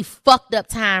a really fucked up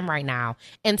time right now.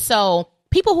 And so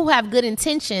people who have good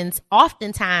intentions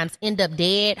oftentimes end up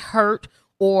dead, hurt,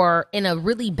 or in a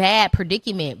really bad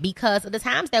predicament because of the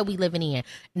times that we living in.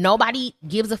 Nobody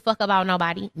gives a fuck about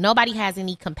nobody. Nobody has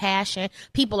any compassion.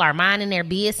 People are minding their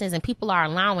business, and people are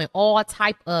allowing all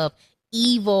type of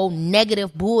evil,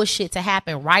 negative bullshit to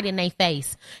happen right in their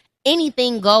face.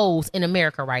 Anything goes in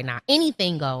America right now.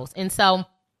 Anything goes. And so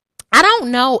I don't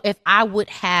know if I would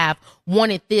have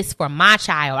wanted this for my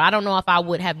child. I don't know if I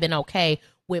would have been okay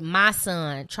with my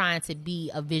son trying to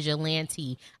be a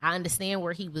vigilante. I understand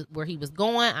where he was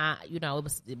going.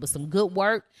 It was some good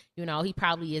work. You know, he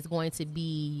probably is going to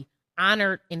be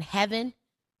honored in heaven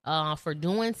for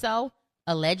doing so.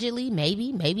 Allegedly,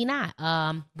 maybe not.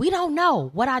 We don't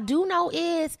know. What I do know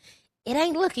is it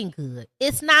ain't looking good.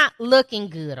 It's not looking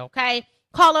good, okay?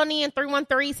 Call on in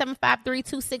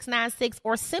 313-753-2696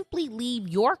 or simply leave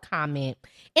your comment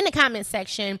in the comment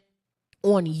section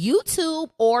on YouTube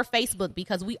or Facebook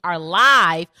because we are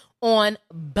live on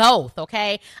both,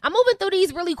 okay? I'm moving through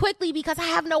these really quickly because I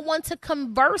have no one to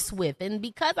converse with. And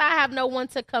because I have no one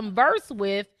to converse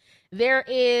with, there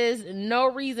is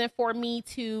no reason for me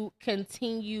to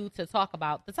continue to talk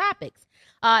about the topics.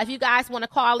 If you guys want to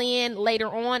call in later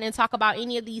on and talk about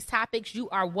any of these topics, you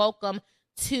are welcome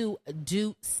to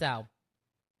do so.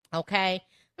 Okay,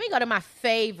 let me go to my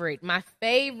favorite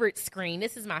screen.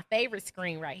 This is my favorite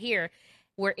screen right here,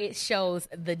 where it shows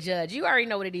the judge. You already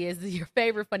know what it is. Your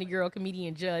favorite funny girl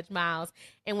comedian, Judge Miles.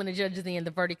 And when the judge is in,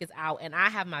 the verdict is out. And I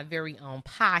have my very own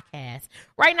podcast.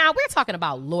 Right now, we're talking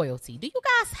about loyalty. Do you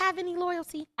guys have any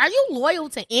loyalty? Are you loyal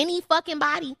to any fucking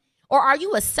body? Or are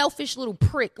you a selfish little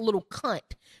prick, little cunt,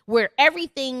 where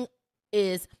everything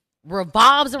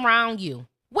revolves around you?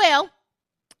 Well,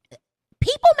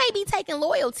 people may be taking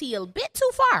loyalty a bit too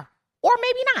far, or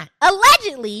maybe not.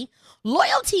 Allegedly,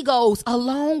 loyalty goes a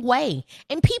long way,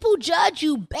 and people judge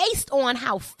you based on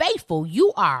how faithful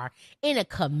you are in a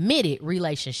committed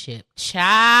relationship.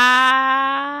 Child,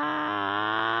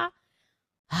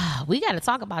 we got to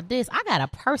talk about this. I got a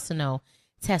personal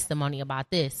testimony about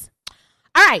this.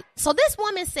 All right, so this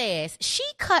woman says she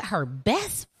cut her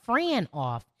best friend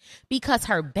off because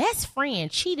her best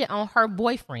friend cheated on her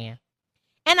boyfriend.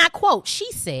 And I quote, she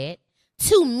said,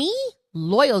 "To me,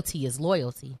 loyalty is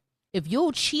loyalty. If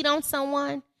you'll cheat on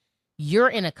someone you're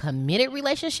in a committed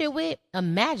relationship with,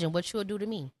 imagine what you'll do to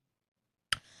me."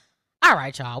 All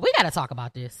right, y'all, we got to talk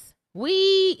about this.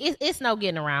 It's no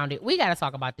getting around it. We got to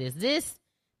talk about this. This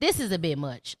is a bit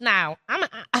much. Now,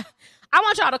 I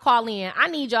want y'all to call in. I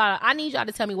need y'all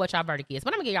to tell me what y'all verdict is.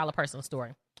 But I'm gonna give y'all a personal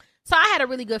story. So I had a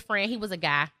really good friend. He was a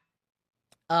guy.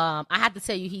 I have to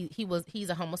tell you, he's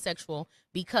a homosexual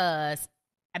because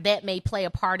that may play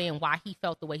a part in why he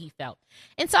felt the way he felt.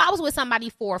 And so I was with somebody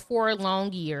for 4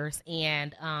 long years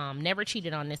and never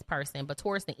cheated on this person. But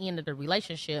towards the end of the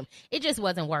relationship, it just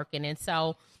wasn't working. And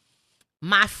so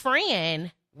my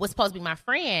friend was supposed to be my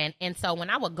friend. And so when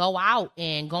I would go out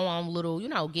and go on little,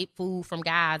 get food from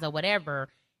guys or whatever,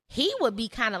 he would be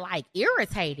kind of like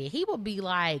irritated. He would be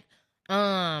like,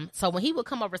 so when he would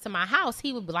come over to my house,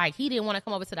 he would be like, he didn't want to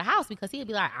come over to the house because he'd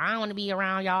be like, I don't want to be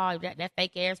around y'all, that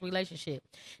fake ass relationship.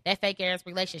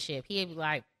 He'd be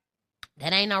like,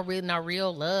 that ain't no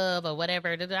real love or whatever.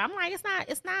 I'm like,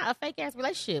 it's not a fake ass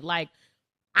relationship. Like,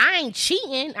 I ain't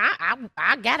cheating.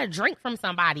 I got a drink from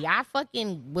somebody. I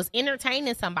fucking was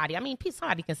entertaining somebody. I mean,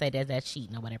 somebody can say that's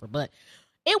cheating or whatever, but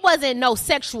it wasn't no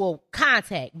sexual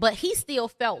contact. But he still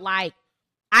felt like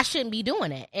I shouldn't be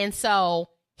doing it. And so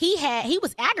he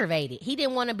was aggravated. He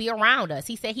didn't want to be around us.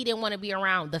 He said he didn't want to be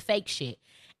around the fake shit.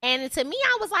 And to me,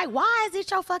 I was like, why is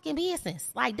it your fucking business?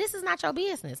 Like, this is not your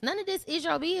business. None of this is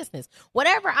your business.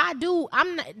 Whatever I do,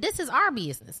 this is our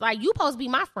business. Like, you supposed to be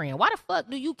my friend. Why the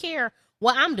fuck do you care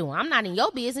what I'm doing? I'm not in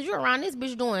your business. You're around this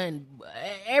bitch doing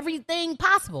everything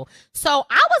possible. So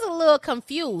I was a little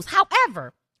confused.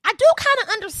 However, I do kind of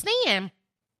understand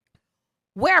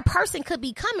where a person could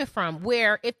be coming from,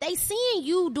 where if they seeing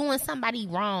you doing somebody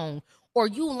wrong or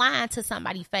you lying to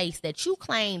somebody's face that you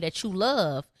claim that you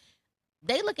love,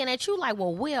 they looking at you like,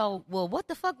 well, what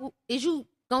the fuck is you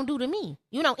gonna do to me?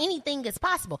 Anything is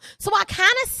possible. So I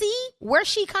kind of see where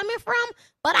she coming from,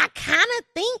 but I kind of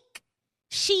think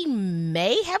she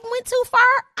may have went too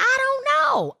far. I don't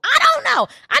know.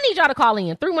 I need y'all to call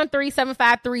in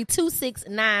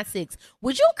 313-753-2696.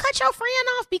 Would you cut your friend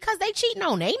off because they cheating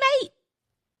on they mate?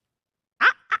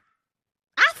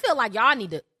 I feel like y'all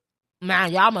need to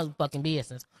mind y'all motherfucking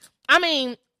business. I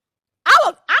mean,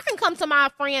 I can come to my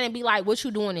friend and be like, what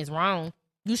you doing is wrong.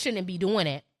 You shouldn't be doing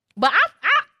it. But I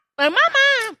in my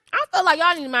mind, I feel like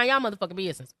y'all need to mind y'all motherfucking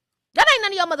business. That ain't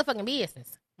none of your motherfucking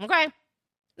business. Okay?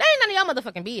 That ain't none of your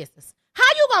motherfucking business. How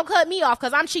you gonna cut me off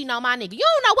because I'm cheating on my nigga? You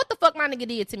don't know what the fuck my nigga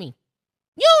did to me.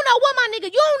 You don't know what my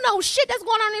nigga, you don't know shit that's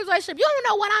going on in this relationship. You don't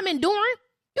know what I'm enduring.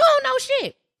 You don't know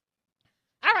shit.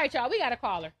 All right, y'all, we got a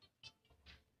caller.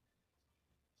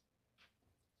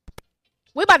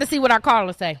 We're about to see what our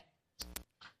callers say.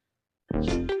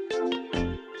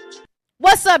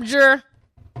 What's up, Jur?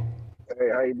 Hey,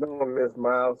 how you doing, Miss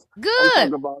Miles? Good.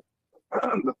 I'm talking about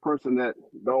the person that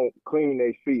don't clean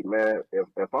their feet, man.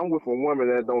 If I'm with a woman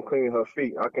that don't clean her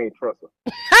feet, I can't trust her.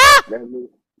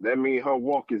 that means her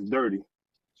walk is dirty.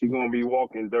 She gonna be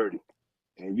walking dirty,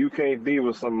 and you can't be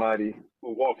with somebody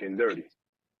who walking dirty,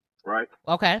 right?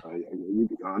 Okay.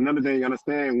 Another thing you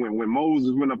understand, when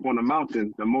Moses went up on the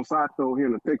mountain, the Most High told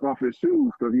him to take off his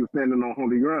shoes because he was standing on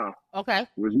holy ground. Okay.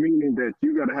 Which meaning that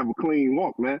you got to have a clean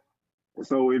walk, man.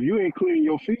 So if you ain't clean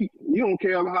your feet, you don't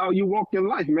care how you walk in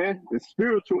life, man. It's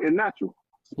spiritual and natural.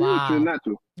 Spiritual and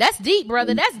natural. That's deep,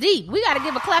 brother. That's deep. We got to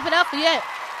give a clap it up for that.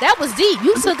 That was deep.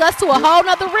 You took us to a whole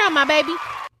nother realm, my baby.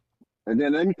 And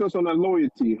then let me touch on that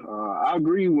loyalty. I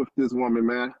agree with this woman,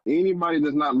 man. Anybody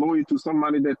that's not loyal to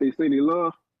somebody that they say they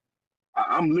love,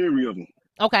 I'm leery of them.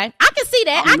 Okay. I can see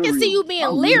that. I can see you being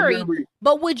leery,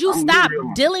 but would you stop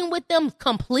dealing with them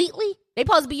completely? They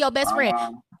supposed to be your best friend.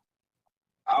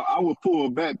 I would pull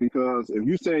back because if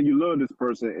you saying you love this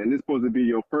person and it's supposed to be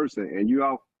your person and you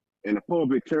out in the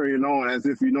public carrying on as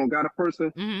if you don't got a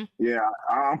person, yeah,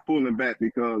 I'm pulling back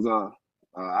because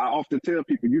I often tell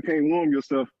people you can't warm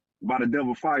yourself by the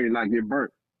devil fire and not get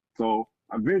burnt. So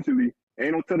eventually,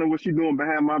 ain't no telling what she doing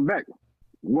behind my back.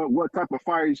 What type of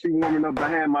fire is she warming up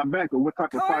behind my back, or what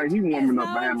type of fire he warming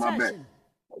up behind my back?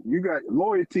 You got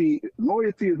loyalty.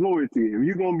 Loyalty is loyalty. If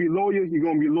you're gonna be loyal, you're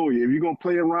gonna be loyal. If you're gonna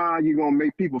play around, you're gonna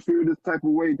make people feel this type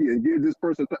of way and give this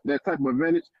person that type of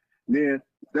advantage, then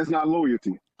that's not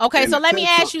loyalty. Okay, And so the let me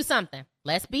test- ask you something.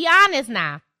 Let's be honest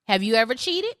now. Have you ever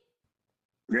cheated?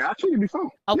 Yeah, I cheated before.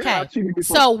 Okay. Yeah, I cheated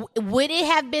before. So would it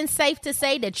have been safe to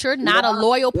say that you're not a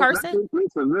loyal person?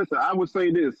 Listen. I would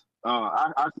say this.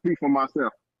 I speak for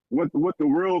myself. What the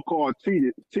world called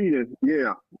cheating,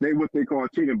 yeah, what they call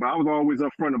cheating. But I was always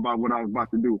upfront about what I was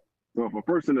about to do. So if a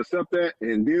person accept that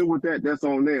and deal with that, that's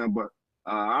on them. But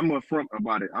I'm upfront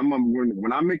about it.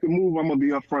 When I make a move, I'm gonna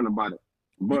be upfront about it.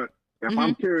 But if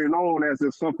I'm carrying on as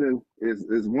if something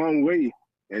is one way,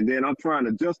 and then I'm trying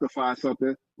to justify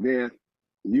something, then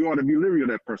you ought to be leery of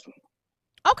that person.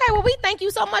 Okay, well, we thank you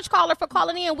so much, caller, for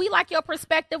calling in. We like your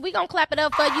perspective. We gonna clap it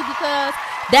up for you because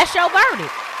that's your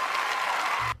verdict.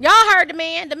 Y'all heard the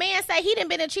man. The man say he didn't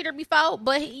been a cheater before,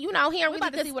 but he don't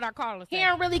really see what our caller he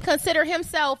don't really consider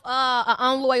himself an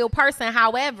unloyal person.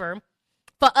 However,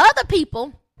 for other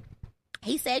people,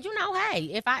 he said, hey,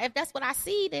 if that's what I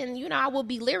see, then I will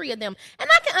be leery of them, and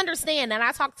I can understand that.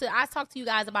 I talked to you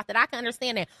guys about that. I can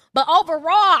understand that, but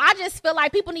overall, I just feel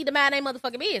like people need to mind their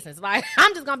motherfucking business. Like,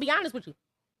 I'm just gonna be honest with you.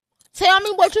 Tell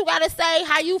me what you gotta say,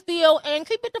 how you feel, and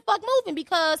keep it the fuck moving,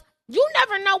 because you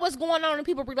never know what's going on in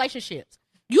people's relationships.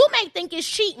 You may think it's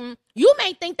cheating. You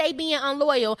may think they being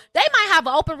unloyal. They might have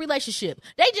an open relationship.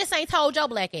 They just ain't told your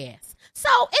black ass. So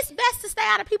it's best to stay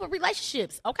out of people's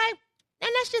relationships, okay?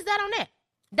 And that's just that on that.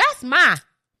 That's my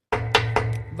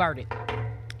verdict.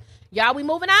 Y'all, we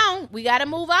moving on. We got to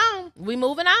move on. We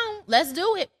moving on. Let's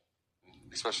do it.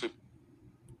 Especially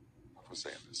for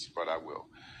saying this, but I will.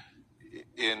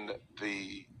 In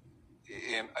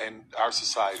our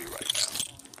society right now,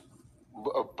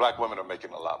 black women are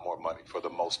making a lot more money for the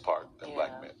most part than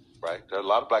black men, right? There are a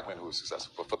lot of black men who are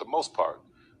successful, but for the most part,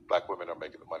 black women are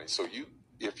making the money. So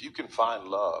if you can find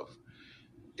love,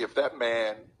 if that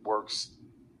man works,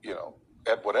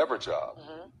 at whatever job,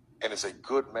 and is a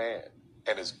good man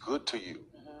and is good to you,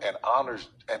 and honors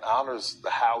the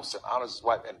house and honors his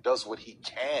wife and does what he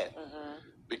can,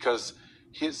 because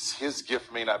his gift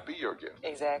may not be your gift.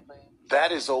 Exactly.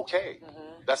 That is okay.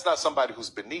 That's not somebody who's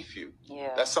beneath you.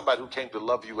 Yeah. That's somebody who came to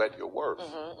love you at your worth,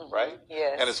 right?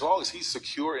 Yes. And as long as he's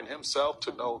secure in himself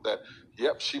to know that,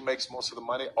 yep, she makes most of the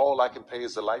money, all I can pay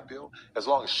is the light bill. As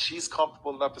long as she's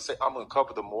comfortable enough to say, I'm going to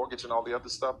cover the mortgage and all the other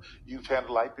stuff, you've had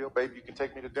the light bill, baby, you can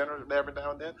take me to dinner every now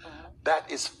and then.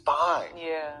 That is fine.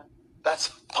 Yeah. That's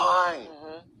fine.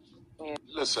 Yeah.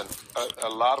 Listen, a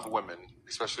lot of women,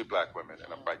 especially black women,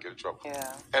 and I might get in trouble.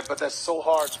 Yeah. But that's so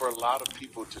hard for a lot of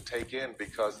people to take in,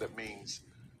 because that means,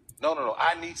 no,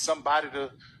 I need somebody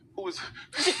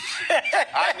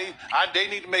they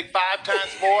need to make 5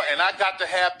 times more, and I got to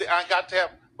have.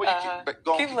 Well,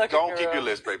 you keep your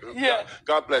list, baby. Yeah.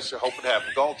 God bless you. Hope it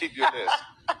happens. Go and keep your list.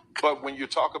 But when you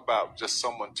talk about just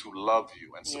someone to love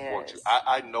you and support you,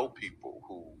 I know people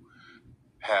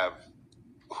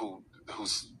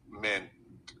whose men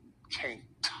can't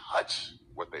touch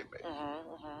what they make.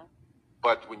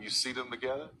 But when you see them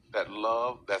together, that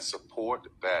love, that support,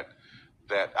 that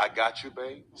I got you,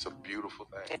 babe, it's a beautiful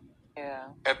thing.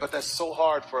 Yeah. But that's so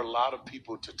hard for a lot of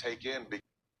people to take in.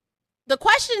 The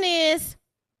question is,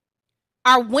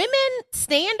 are women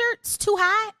standards too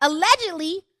high?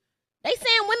 Allegedly, they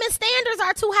saying women's standards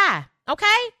are too high.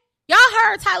 Okay? Y'all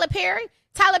heard Tyler Perry.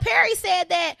 Tyler Perry said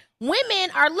that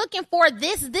women are looking for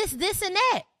this, and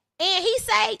that. And he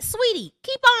say, sweetie,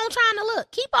 keep on trying to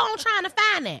look. Keep on trying to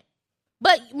find that.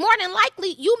 But more than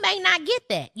likely, you may not get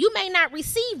that. You may not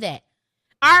receive that.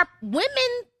 Are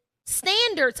women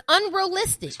standards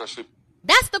unrealistic?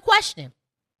 That's the question.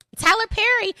 Tyler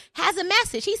Perry has a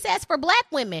message. He says for black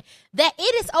women that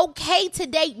it is okay to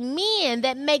date men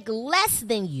that make less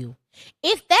than you.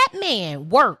 If that man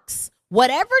works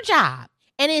whatever job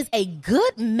and is a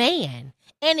good man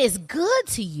and is good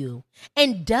to you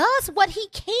and does what he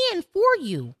can for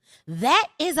you, that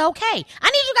is okay.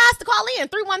 I need you guys to call in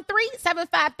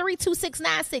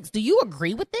 313-753-2696. Do you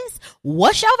agree with this?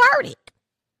 What's your verdict?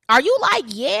 Are you like,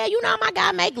 yeah, my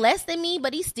guy make less than me,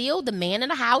 but he's still the man in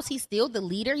the house. He's still the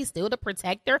leader. He's still the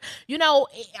protector.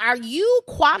 Are you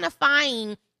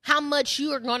quantifying how much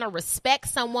you are going to respect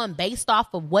someone based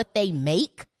off of what they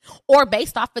make or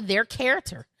based off of their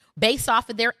character? based off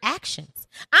of their actions.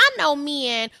 I know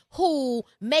men who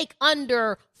make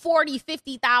under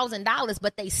 $40,000-$50,000,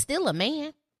 but they still a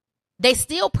man. They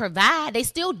still provide. They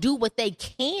still do what they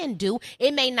can do.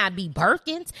 It may not be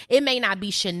Birkins. It may not be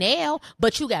Chanel,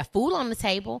 but you got food on the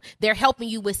table. They're helping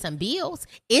you with some bills.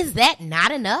 Is that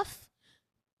not enough?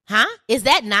 Huh? Is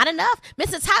that not enough?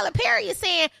 Mr. Tyler Perry is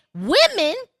saying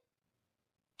women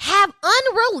have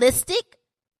unrealistic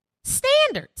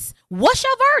standards. What's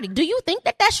your verdict? Do you think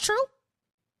that that's true?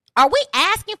 Are we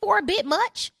asking for a bit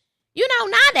much? You know,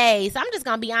 nowadays, I'm just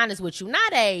going to be honest with you.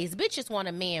 Nowadays, bitches want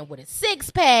a man with a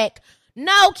six-pack,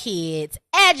 no kids,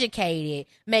 educated,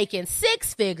 making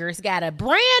six figures, got a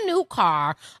brand new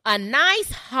car, a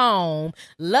nice home,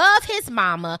 love his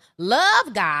mama,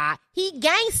 love God. He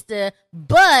gangster,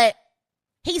 but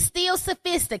he's still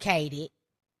sophisticated.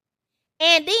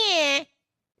 And then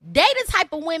they the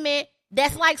type of women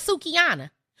that's like Sukiana.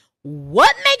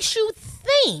 What makes you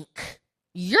think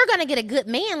you're going to get a good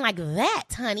man like that,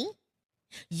 honey?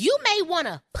 You may want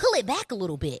to pull it back a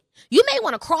little bit. You may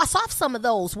want to cross off some of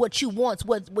those, what you want,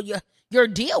 what your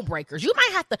deal breakers. You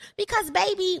might have to, because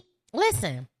baby,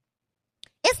 listen,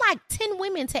 it's like 10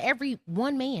 women to every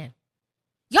one man.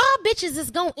 Y'all bitches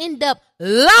is going to end up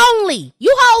lonely.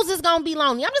 You hoes is going to be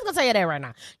lonely. I'm just going to tell you that right now.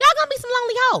 Y'all going to be some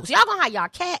lonely hoes. Y'all going to have y'all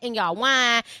cat and y'all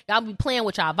wine. Y'all be playing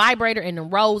with y'all vibrator and them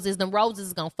roses. Them roses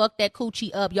is going to fuck that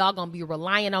coochie up. Y'all going to be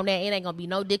relying on that. It ain't going to be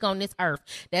no dick on this earth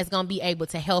that's going to be able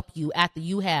to help you after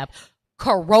you have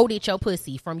corroded your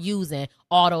pussy from using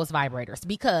all those vibrators,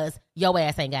 because your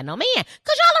ass ain't got no man.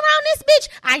 Because y'all around this bitch,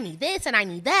 I need this and I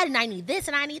need that and I need this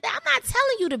and I need that. I'm not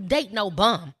telling you to date no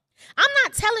bum. I'm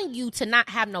not telling you to not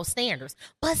have no standards,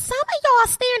 but some of y'all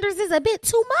standards is a bit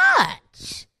too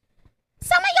much.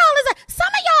 Some of y'all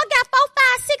got 4,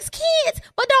 5, 6 kids,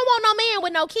 but don't want no man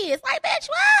with no kids. Like, bitch,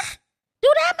 what? Do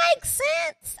that make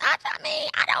sense? I mean,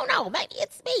 I don't know. Maybe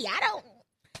it's me.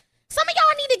 Some of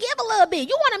y'all need to give a little bit.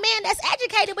 You want a man that's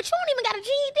educated, but you don't even got a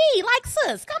GED. Like,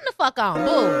 sis, come the fuck on,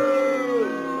 boo.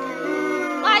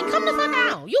 Like, come the fuck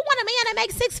on. You want a man that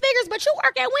makes 6 figures, but you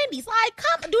work at Wendy's. Like,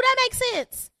 do that make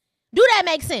sense? Do that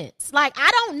make sense? Like, I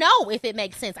don't know if it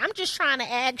makes sense. I'm just trying to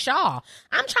ask y'all.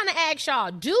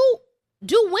 Do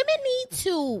women need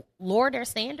to lower their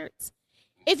standards?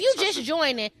 If you just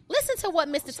join it, listen to what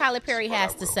Mr. Tyler Perry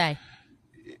has to say.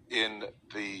 In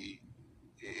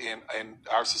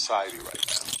our society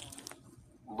right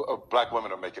now, black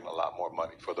women are making a lot more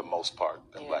money for the most part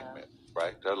than black men,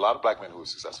 right? There are a lot of black men who are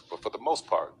successful, but for the most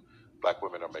part, black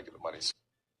women are making the money.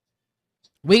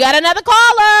 We got another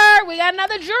caller. We got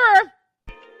another juror.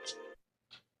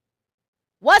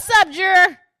 What's up,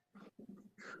 juror?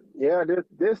 Yeah,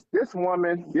 this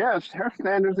woman, yes, her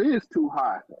standards is too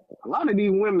high. A lot of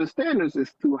these women's standards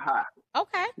is too high.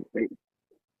 Okay.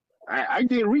 I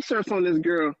did research on this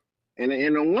girl, and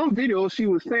in one video, she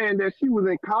was saying that she was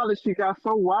in college. She got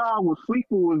so wild with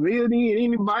sleeping with Vildy and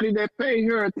anybody that paid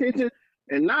her attention.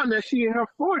 And now that she in her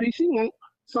 40s, she wants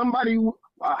somebody,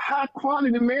 a high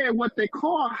quality man, what they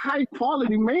call a high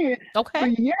quality man. Okay.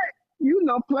 But yet,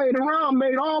 played around,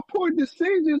 made all poor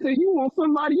decisions, and you want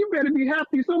somebody, you better be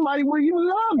happy, somebody will even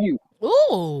love you.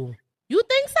 Ooh, you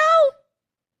think so?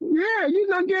 Yeah, you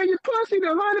done gave your pussy to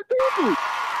 100 people.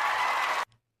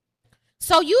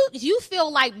 So you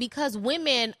feel like because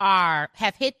women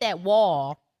have hit that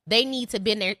wall, they need to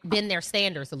bend their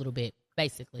standards a little bit,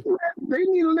 basically. They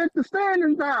need to let the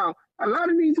standards down. A lot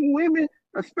of these women,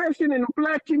 especially in the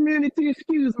black community,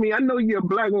 excuse me, I know you're a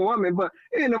black woman, but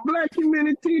in the black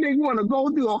community, they want to go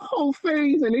through a whole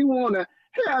phase and they want to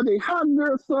have a hot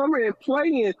girl summer and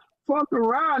play and fuck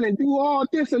around and do all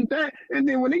this and that. And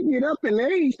then when they get up in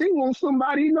age, they want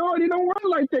somebody, no, they don't run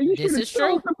like that. You should have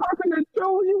chose the person that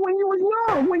chose you when you were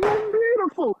young, when you were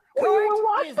beautiful, when you were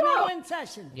washed up.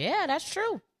 Yeah, that's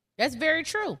true. That's very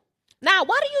true. Now,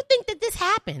 why do you think that this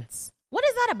happens? What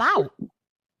is that about?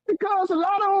 Because a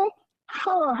lot of them,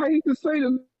 I hate to say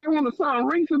this, I don't want to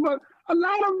sound racist, but a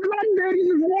lot of black daddies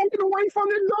is walking away from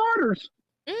their daughters.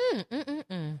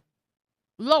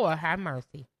 Lord have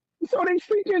mercy. So they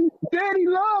seeking daddy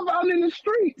love out in the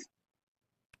streets.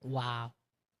 Wow,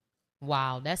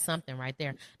 that's something right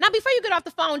there. Now, before you get off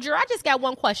the phone, Drew, I just got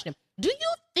one question. Do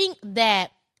you think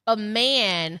that a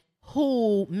man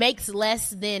who makes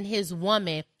less than his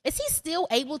woman, is he still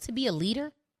able to be a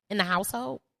leader in the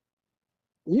household?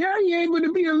 Yeah, he able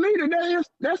to be a leader.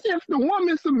 That's if the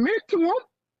woman submit to him.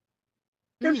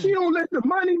 If she don't let the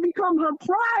money become her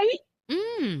pride.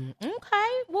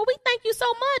 Okay. Well, we thank you so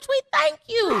much. We thank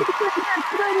you.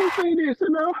 Let me say this,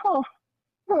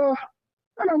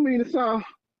 I don't mean to sound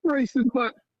racist,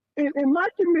 but in my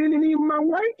community, in my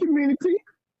white community,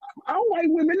 our white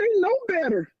women, they know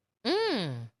better.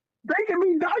 They can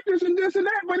be doctors and this and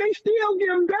that, but they still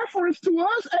give deference to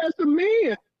us as the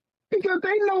men because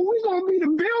they know we're going to be the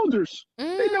builders.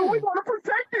 They know we're going to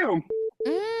protect them.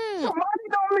 So money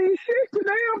don't mean shit to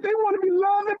them. They want to be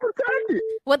loved and protected.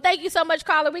 Well, thank you so much,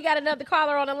 caller. We got another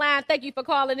caller on the line. Thank you for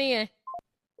calling in.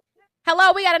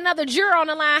 Hello, we got another juror on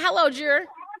the line. Hello, juror.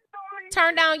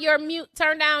 Turn down your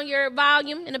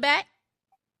volume in the back.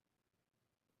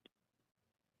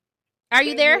 Are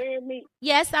you there? Can you hear me?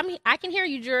 Yes, I can hear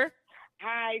you, juror.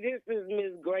 Hi, this is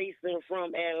Miss Grayson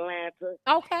from Atlanta.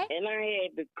 Okay. And I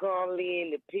had to call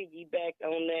in to piggyback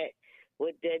on that,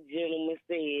 what that gentleman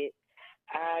said.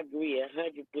 I agree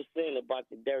 100% about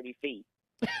the dirty feet.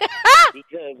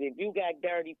 Because if you got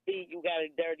dirty feet, you got a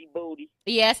dirty booty.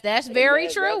 Yes, that's very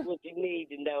true. That's what you need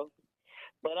to know.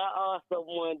 But I also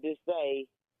wanted to say,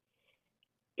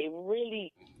 it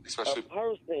really, a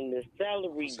person, the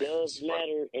salary does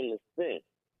matter in a sense.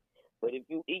 But if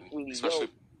you equally go,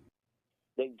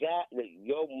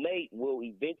 your mate will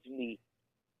eventually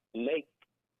make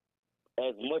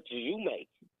as much as you make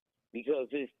because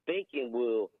his thinking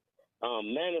will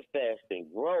manifest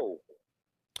and grow.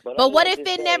 But what if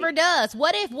it never does?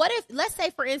 What if, let's say,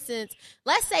 for instance,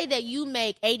 let's say that you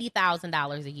make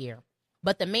 $80,000 a year,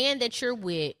 but the man that you're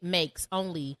with makes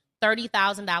only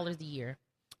 $30,000 a year.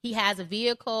 He has a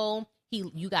vehicle.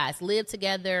 You guys live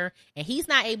together, and he's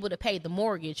not able to pay the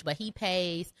mortgage, but he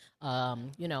pays,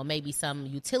 maybe some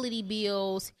utility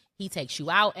bills. He takes you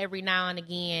out every now and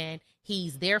again.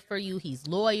 He's there for you. He's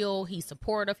loyal. He's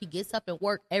supportive. He gets up and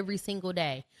work every single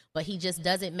day, but he just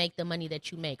doesn't make the money that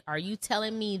you make. Are you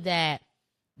telling me that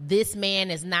this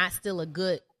man is not still a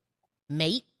good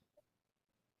mate?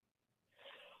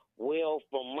 Well,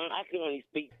 I can only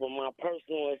speak from my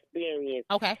personal experience.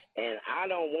 Okay. And I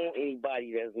don't want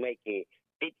anybody that's making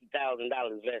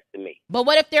 $50,000 less than me. But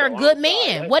what if they're a good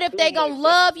man? What if they gonna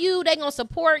love you? They gonna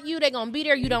support you? They gonna be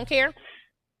there? You don't care?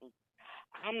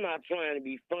 I'm not trying to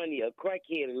be funny. A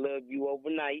crackhead will love you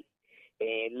overnight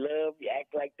and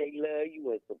act like they love you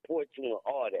and support you and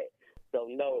all that. So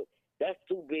no, that's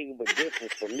too big of a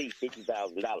difference for me.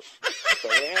 $50,000. So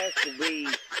it has to be.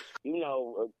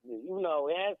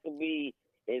 It has to be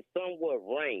in somewhat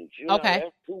range. Okay.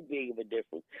 That's too big of a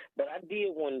difference. But I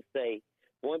did want to say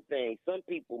one thing. Some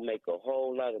people make a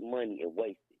whole lot of money and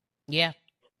waste it. Yeah.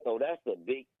 So that's a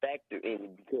big factor in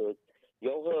it because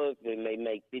your husband may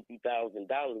make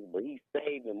 $50,000, but he's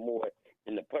saving more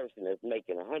than the person that's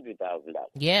making $100,000.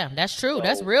 Yeah, that's true. So,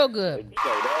 that's real good. So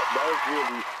that's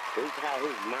really how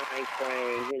his mind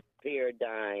frame, his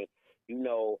paradigm,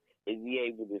 is he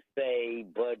able to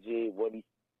save, budget, what he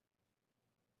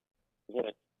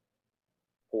wants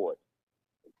for it.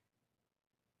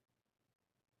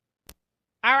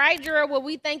 All right, Drew. Well,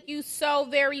 we thank you so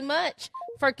very much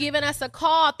for giving us a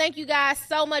call. Thank you guys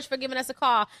so much for giving us a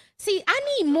call. See, I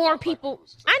need more people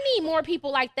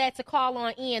like that to call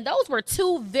on in. Those were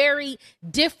two very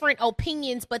different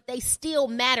opinions, but they still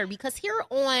matter because here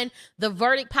on the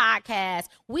Verdict Podcast,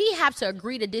 we have to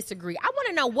agree to disagree. I want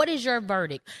to know, what is your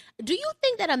verdict? Do you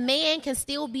think that a man can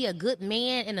still be a good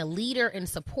man and a leader and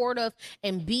supportive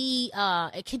and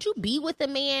could you be with a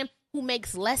man who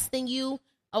makes less than you?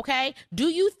 Okay. Do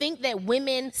you think that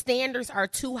women's standards are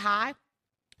too high?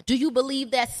 Do you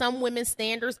believe that some women's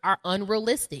standards are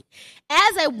unrealistic?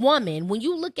 As a woman, when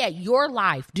you look at your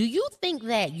life, do you think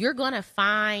that you're going to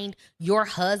find your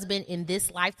husband in this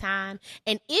lifetime?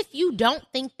 And if you don't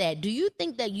think that, do you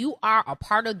think that you are a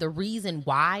part of the reason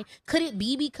why? Could it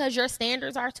be because your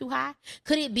standards are too high?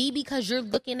 Could it be because you're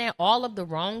looking at all of the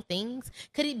wrong things?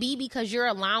 Could it be because you're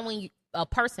allowing a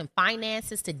person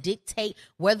finances to dictate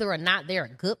whether or not they're a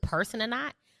good person or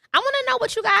not? I want to know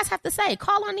what you guys have to say.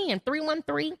 Call on in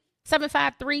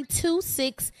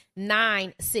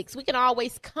 313-753-2696. We can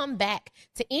always come back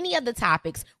to any of the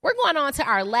topics. We're going on to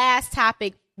our last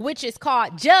topic, which is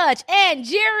called Judge and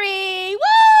Jury. Woo!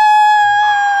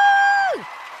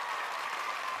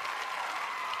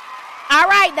 All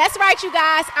right, that's right, you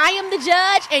guys. I am the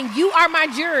judge and you are my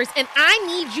jurors, and I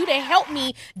need you to help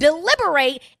me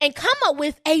deliberate and come up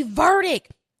with a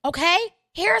verdict, okay?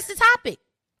 Here's the topic.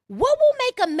 What will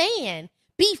make a man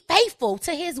be faithful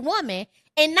to his woman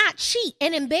and not cheat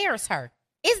and embarrass her?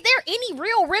 Is there any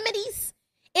real remedies?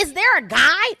 Is there a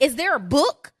guide? Is there a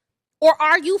book? Or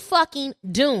are you fucking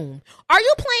doomed? Are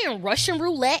you playing Russian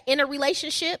roulette in a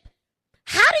relationship?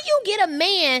 How do you get a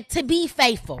man to be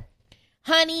faithful?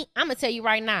 Honey, I'm going to tell you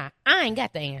right now, I ain't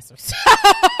got the answers.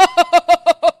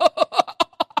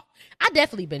 I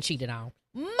definitely been cheated on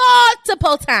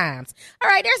multiple times. All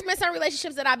right, there's been some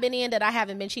relationships that I've been in that I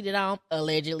haven't been cheated on,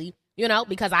 allegedly,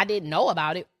 because I didn't know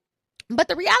about it. But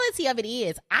the reality of it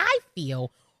is, I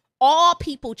feel all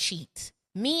people cheat,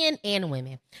 men and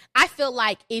women. I feel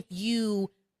like if you're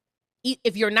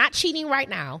not cheating right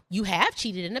now, you have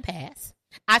cheated in the past.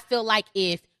 I feel like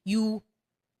if you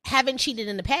haven't cheated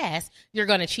in the past, you're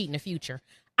going to cheat in the future.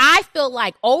 I feel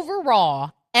like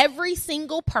overall, every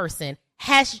single person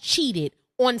has cheated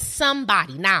on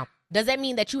somebody. Now, does that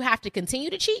mean that you have to continue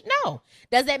to cheat? No.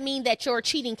 Does that mean that your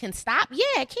cheating can stop?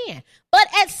 Yeah, it can. But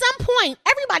at some point,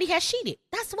 everybody has cheated.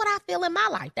 That's what I feel in my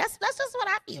life. That's just what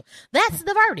I feel. That's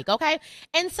the verdict, okay?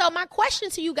 And so my question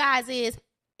to you guys is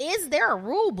there a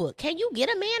rule book? Can you get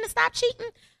a man to stop cheating?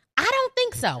 I don't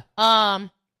think so. I'm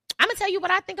going to tell you what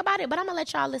I think about it, but I'm going to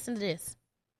let y'all listen to this.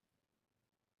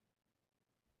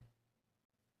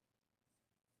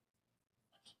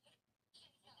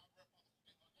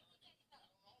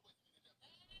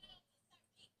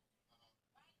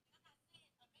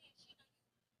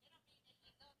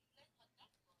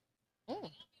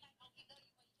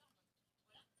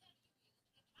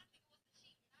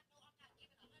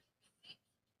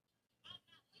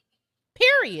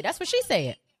 Period. That's what she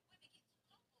said.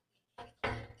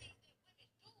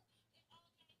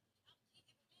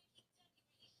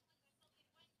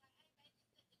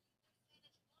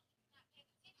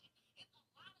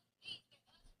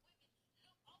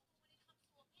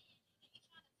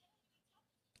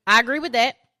 I agree with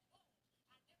that.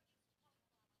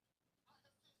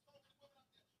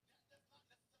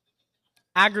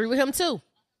 I agree with him too.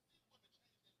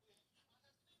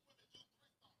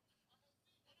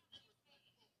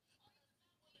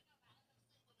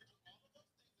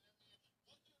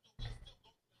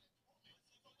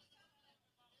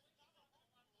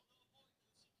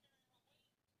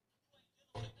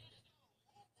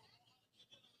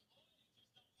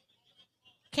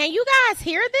 Can you guys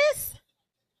hear this?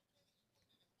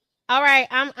 All right,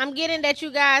 I'm getting that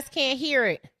you guys can't hear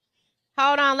it.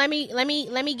 Hold on, let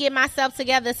me get myself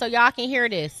together so y'all can hear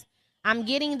this. I'm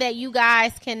getting that you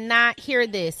guys cannot hear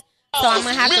this. So I'm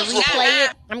going to have to replay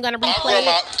it. I'm going to replay it. My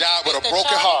grandma died with a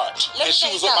broken heart. And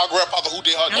she was with my grandfather who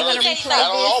did her dirty. I'm going to replay that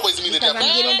don't this always mean because that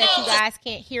I'm getting that you guys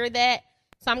can't hear that.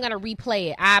 So I'm going to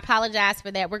replay it. I apologize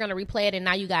for that. We're going to replay it, and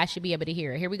now you guys should be able to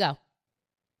hear it. Here we go.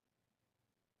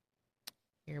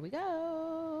 Here we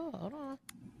go. Hold on.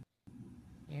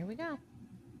 Here we go.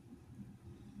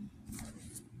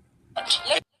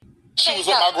 She was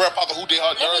with my grandfather who did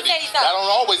her dirty. That don't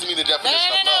always mean the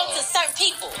definition of love. To certain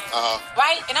people,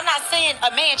 right? And I'm not saying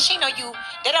a man cheating on you,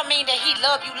 that don't mean that he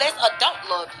love you less or don't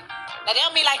love you. Now, that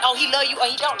don't mean like, oh, he love you or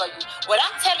he don't love you. What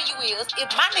I'm telling you is,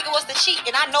 if my nigga was to cheat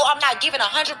and I know I'm not giving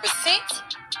 100%,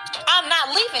 I'm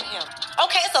not leaving him.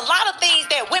 Okay, it's a lot of things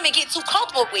that women get too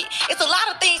comfortable with. It's a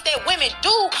lot of things that women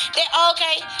do that,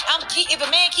 okay, if a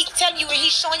man keeps telling you and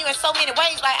he's showing you in so many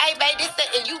ways, like, hey, babe, this,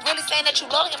 that, and you really saying that you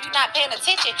love him, you're not paying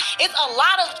attention. It's a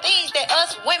lot of things that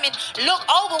us women look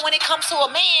over when it comes to a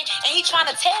man, and he trying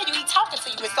to tell you, he talking to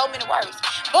you in so many words.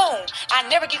 Boom. I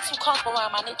never get too comfortable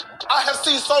around my nigga. I have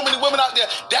seen so many women out there.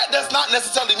 That does not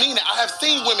necessarily mean that. I have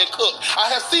seen women cook.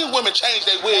 I have seen women change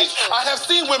their wigs. I have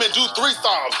seen women do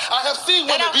threesomes. I have seen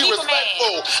women be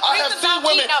respectful. I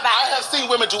have seen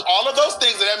women do all of those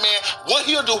things, and that man, what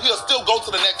he'll do, he'll still go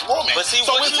to the next woman. But see,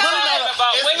 so what it's you really talking not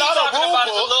about? it's What you not a talking rule about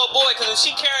is a book. little boy, because if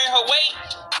she carrying her weight,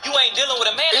 you ain't dealing with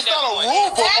a man. It's not a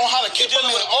rule book on how to keep a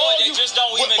man. You're dealing with a boy that just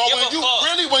don't even give a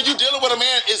fuck. When you dealing with a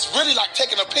man, it's really like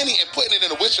taking a penny and putting it in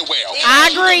a wishing well.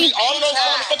 I agree. All of those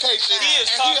qualifications. He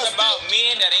is talking about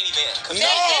men that ain't even.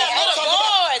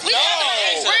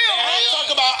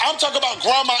 I'm talking about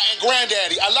grandma and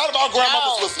granddaddy. A lot of our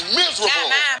grandmothers was miserable.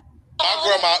 My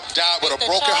grandma died with a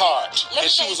broken heart, and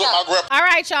she was with my grandpa. All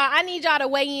right, y'all. I need y'all to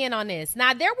weigh in on this.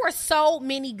 Now, there were so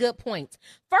many good points.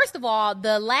 First of all,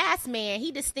 the last man,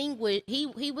 he distinguished.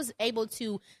 He was able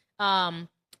to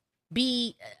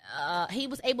he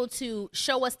was able to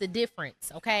show us the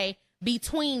difference, okay,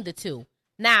 between the two.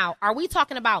 Now, are we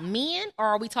talking about men or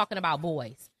are we talking about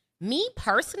boys? Me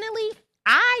personally,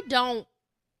 I don't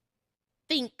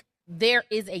think there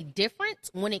is a difference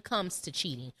when it comes to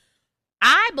cheating.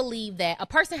 I believe that a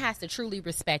person has to truly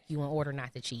respect you in order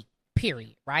not to cheat,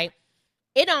 period, right?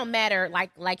 It don't matter,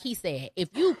 like he said, if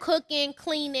you cooking,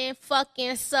 cleaning,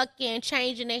 fucking, sucking,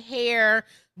 changing the hair,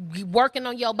 working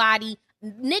on your body,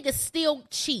 niggas still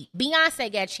cheat.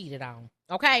 Beyonce got cheated on,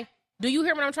 okay? Do you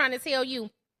hear what I'm trying to tell you?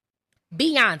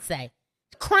 Beyonce,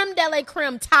 creme de la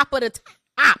creme, top of the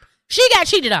top. She got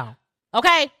cheated on,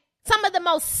 okay? Some of the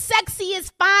most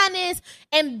sexiest, finest,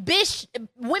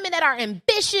 women that are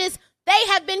ambitious, they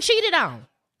have been cheated on.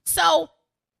 So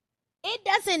it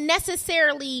doesn't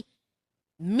necessarily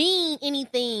mean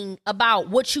anything about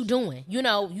what you doing. You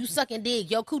know, you sucking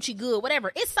dick, your coochie good,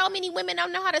 whatever. It's so many women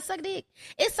don't know how to suck dick.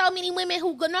 It's so many women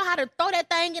who know how to throw that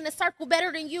thing in a circle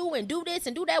better than you and do this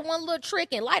and do that one little trick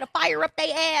and light a fire up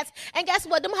their ass. And guess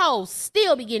what? Them hoes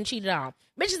still be getting cheated on.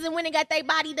 Bitches that went and got their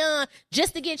body done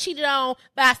just to get cheated on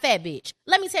by a fat bitch.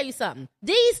 Let me tell you something.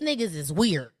 These niggas is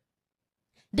weird.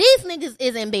 These niggas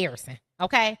is embarrassing,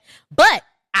 okay? But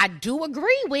I do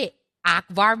agree with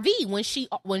Akbar V when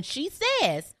she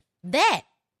says that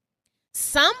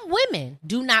some women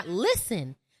do not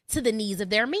listen to the needs of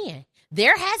their men.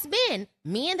 There has been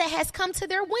men that has come to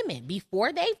their women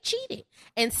before they've cheated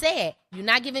and said, you're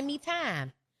not giving me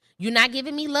time. You're not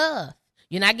giving me love.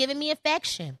 You're not giving me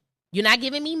affection. You're not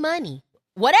giving me money.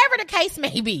 Whatever the case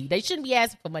may be. They shouldn't be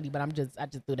asking for money, but I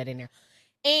just threw that in there.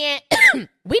 And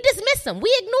we dismiss them.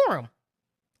 We ignore them.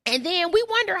 And then we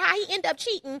wonder how he ended up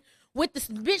cheating with this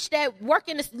bitch that work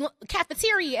in the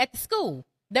cafeteria at the school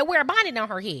that wear a bonnet on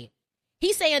her head.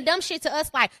 He's saying dumb shit to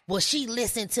us like, well, she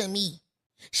listened to me.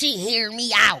 She hear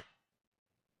me out.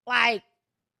 Like,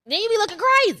 then you be looking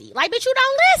crazy. Like, bitch, you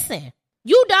don't listen.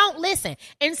 You don't listen.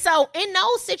 And so in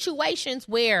those situations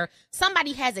where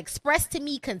somebody has expressed to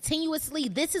me continuously,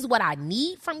 this is what I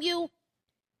need from you,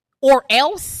 or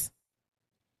else,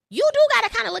 you do got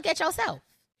to kind of look at yourself.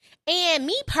 And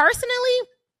me personally,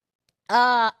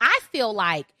 I feel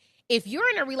like if you're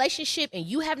in a relationship and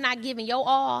you have not given your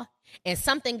all and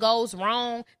something goes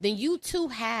wrong, then you too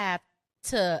have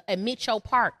to admit your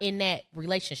part in that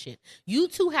relationship. You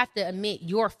too have to admit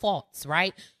your faults,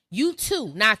 right? You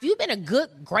too. Now, if you've been a good,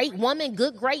 great woman,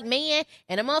 good, great man,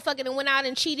 and a motherfucker that went out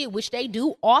and cheated, which they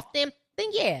do often, then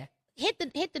yeah, hit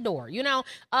the door. You know,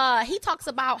 he talked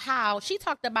about how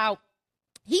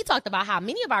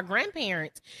many of our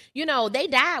grandparents, you know, they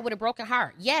died with a broken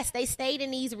heart. Yes, they stayed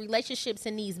in these relationships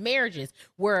and these marriages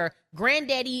where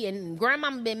granddaddy and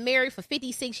grandmama been married for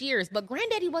 56 years, but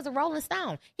granddaddy was a Rolling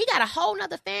Stone. He got a whole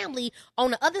nother family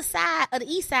on the other side of the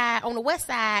east side, on the west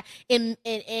side, in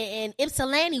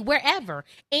Ypsilanti, wherever.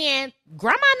 And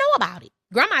grandma know about it.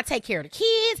 Grandma take care of the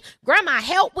kids. Grandma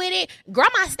help with it.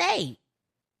 Grandma stayed.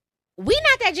 We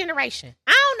not that generation.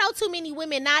 I don't know too many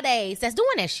women nowadays that's doing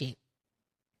that shit.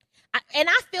 And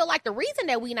I feel like the reason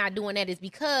that we not doing that is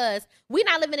because we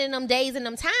not living in them days and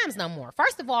them times no more.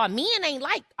 First of all, men ain't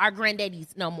like our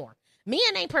granddaddies no more.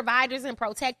 Men ain't providers and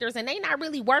protectors, and they not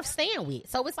really worth staying with.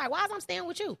 So it's like, why is I'm staying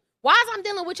with you? Why is I'm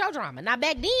dealing with your drama? Now,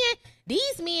 back then,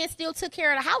 these men still took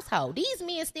care of the household. These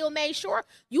men still made sure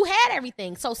you had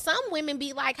everything. So some women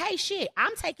be like, hey, shit,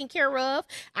 I'm taken care of.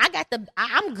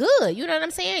 I'm good. You know what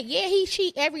I'm saying? Yeah, he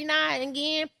cheat every night and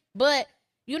again, but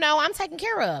you know, I'm taken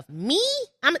care of. Me,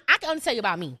 I can only tell you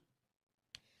about me.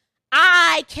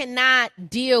 I cannot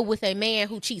deal with a man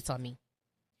who cheats on me.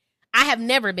 I have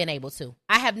never been able to.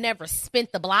 I have never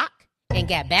spent the block and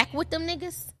got back with them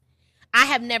niggas. I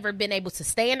have never been able to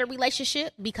stay in a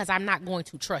relationship because I'm not going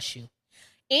to trust you.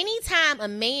 Anytime a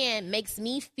man makes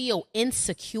me feel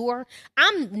insecure,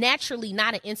 I'm naturally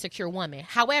not an insecure woman.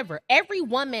 However, every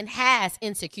woman has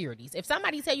insecurities. If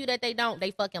somebody tell you that they don't,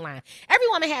 they fucking lying. Every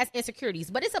woman has insecurities,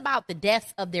 but it's about the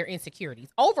depths of their insecurities.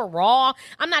 Overall,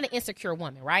 I'm not an insecure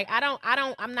woman, right?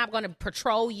 I'm not going to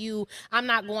patrol you. I'm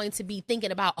not going to be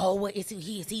thinking about, oh, what is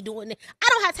he doing? I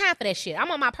don't have time for that shit.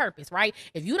 I'm on my purpose, right?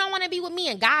 If you don't want to be with me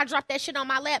and God dropped that shit on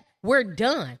my lap, we're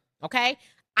done, okay?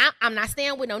 I'm not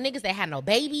staying with no niggas that have no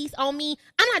babies on me.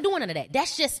 I'm not doing none of that.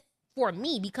 That's just for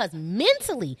me because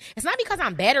mentally, it's not because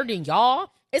I'm better than y'all.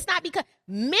 It's not because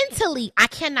mentally I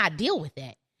cannot deal with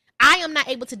that. I am not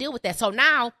able to deal with that. So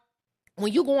now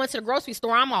when you go into the grocery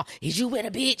store, I'm all, is you with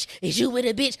a bitch? Is you with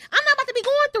a bitch? I'm not about to be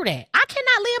going through that. I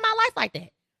cannot live my life like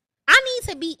that. I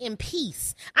need to be in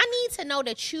peace. I need to know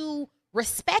that you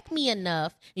respect me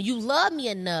enough and you love me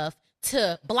enough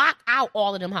to block out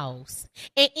all of them hoes.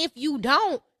 And if you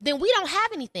don't, then we don't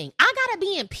have anything. I gotta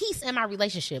be in peace in my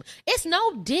relationship. It's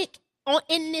no dick on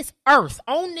this earth.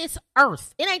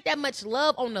 It ain't that much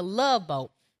love on the love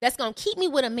boat that's gonna keep me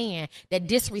with a man that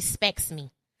disrespects me.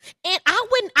 And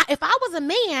if I was a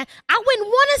man, I wouldn't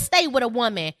want to stay with a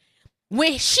woman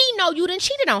when she know you done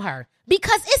cheated on her,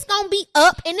 because it's gonna be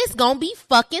up and it's gonna be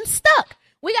fucking stuck.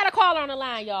 We got a caller on the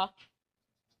line, y'all.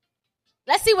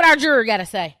 Let's see what our juror gotta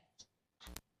say.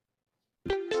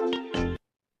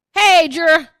 Hey,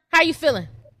 juror, how you feeling?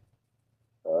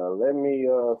 Let me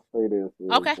say this.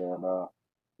 Okay. That,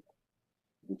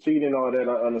 the cheating, all that,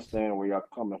 I understand where y'all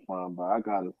coming from, but I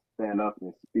gotta stand up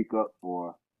and speak up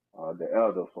for the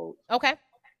elder folks. Okay.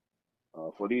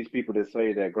 For these people that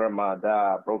say that grandma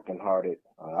died brokenhearted,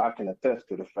 I can attest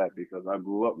to the fact because I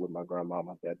grew up with my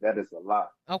grandmama that is a lie.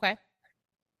 Okay.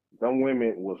 them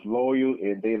women was loyal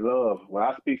and they loved. When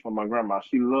I speak for my grandma,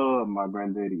 she loved my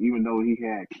granddaddy, even though he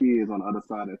had kids on the other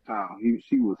side of town.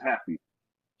 She was happy.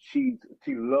 She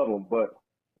loved him. But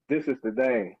this is the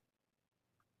thing.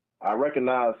 I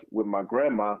recognize with my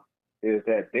grandma is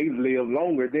that they live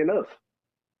longer than us.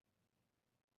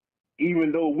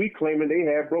 Even though we claiming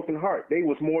they had broken heart, they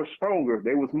was more stronger.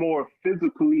 They was more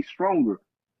physically stronger,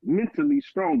 mentally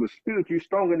stronger, spiritually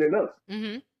stronger than us.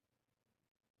 Mm-hmm.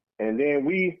 And then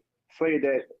we say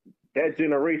that that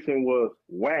generation was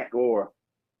whack or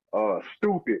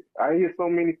stupid. I hear so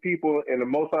many people, and the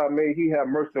Most High may He have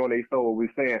mercy on their soul. We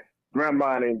saying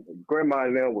grandma and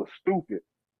them was stupid.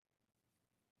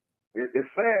 It's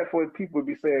sad for people to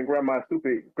be saying grandma's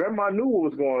stupid. Grandma knew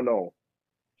what was going on.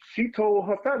 She told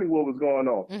her family what was going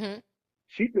on. Mm-hmm.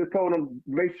 She just told them,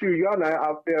 make sure y'all not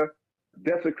out there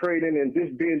desecrating and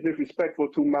just being disrespectful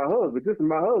to my husband. This is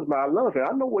my husband. I love him.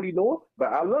 I know what he's doing,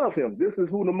 but I love him. This is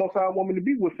who the Most High want me to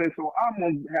be with him. So I'm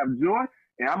going to have joy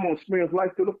and I'm going to experience life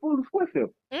to the fullest with him.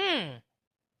 Mm.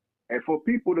 And for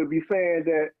people to be saying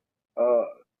that,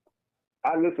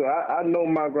 I know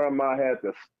my grandma had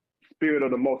the spirit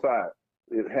of the Most High.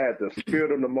 It had the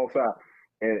spirit of the Most High.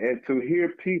 And to hear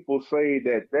people say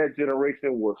that that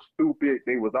generation was stupid,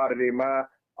 they was out of their mind,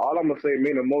 all I'm going to say,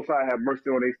 me and the Most High have mercy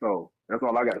on their soul. That's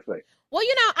all I got to say. Well,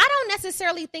 you know, I don't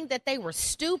necessarily think that they were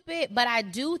stupid, but I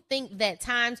do think that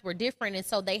times were different, and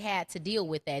so they had to deal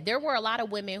with that. There were a lot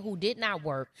of women who did not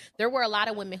work. There were a lot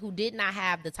of women who did not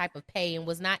have the type of pay and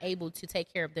was not able to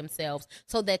take care of themselves,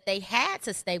 so that they had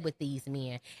to stay with these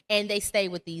men, and they stay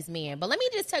with these men. But let me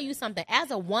just tell you something.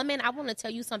 As a woman, I want to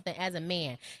tell you something as a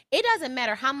man. It doesn't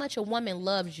matter how much a woman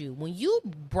loves you. When you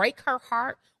break her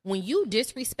heart, when you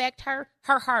disrespect her,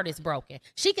 her heart is broken.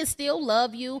 She can still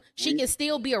love you. She can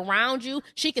still be around you.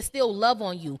 She can still love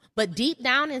on you. But deep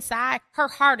down inside, her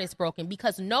heart is broken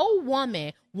because no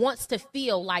woman wants to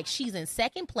feel like she's in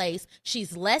second place.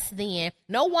 She's less than.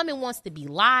 No woman wants to be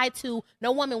lied to.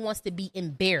 No woman wants to be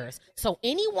embarrassed. So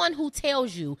anyone who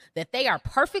tells you that they are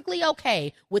perfectly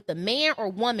okay with the man or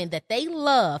woman that they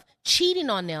love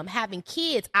cheating on them, having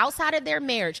kids outside of their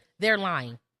marriage, they're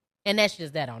lying. And that's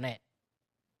just that on that.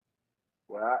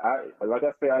 Well, I like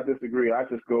I said, I disagree. I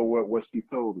just go with what she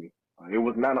told me. It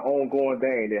was not an ongoing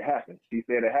thing that happened. She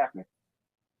said it happened.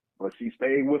 But she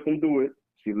stayed with him through it.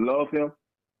 She loved him.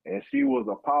 And she was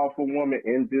a powerful woman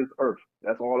in this earth.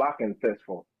 That's all I can attest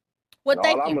for. Well,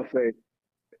 thank all you.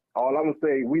 All I'm going to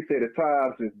say, we say the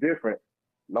times is different.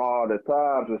 No, the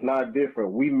times is not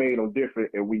different. We made them different,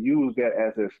 and we use that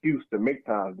as an excuse to make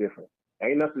times different.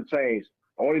 Ain't nothing changed.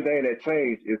 Only thing that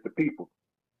changed is the people.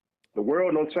 The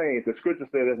world don't change. The scripture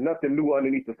says there's nothing new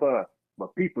underneath the sun,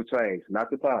 but people change,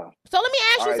 not the time. So let me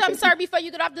ask you something, sir, before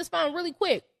you get off this phone really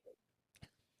quick.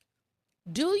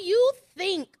 Do you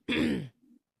think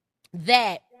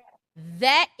that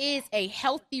is a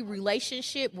healthy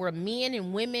relationship where men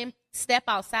and women step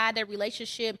outside their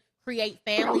relationship, create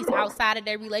families outside of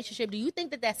their relationship? Do you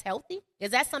think that that's healthy?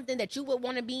 Is that something that you would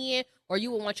want to be in, or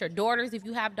you would want your daughters, if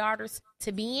you have daughters,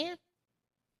 to be in?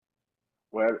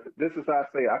 Well, this is how I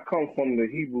say, I come from the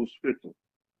Hebrew scriptures,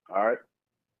 all right?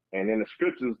 And in the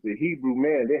scriptures, the Hebrew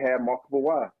men, they had multiple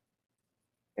wives.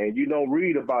 And you don't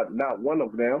read about not one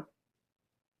of them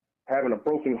having a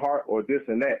broken heart or this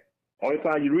and that. Only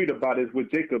time you read about it is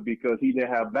with Jacob because he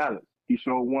didn't have balance. He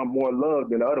showed one more love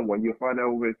than the other one. You'll find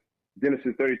out with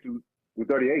Genesis 32 to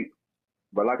 38.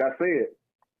 But like I said,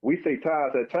 we say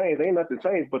times have changed. Ain't nothing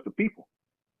changed but the people.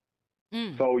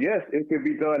 So, yes, it can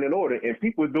be done in order. And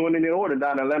people are doing it in order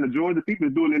down in Atlanta, Georgia. People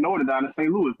are doing it in order down in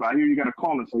St. Louis. But I hear you got to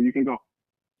call it so you can go.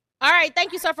 All right.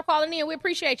 Thank you, sir, for calling in. We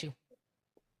appreciate you.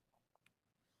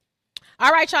 All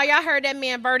right, y'all. Y'all heard that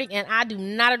man verdict, and I do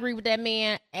not agree with that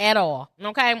man at all.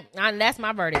 Okay? That's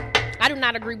my verdict. I do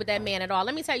not agree with that man at all.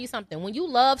 Let me tell you something. When you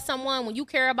love someone, when you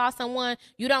care about someone,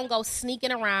 you don't go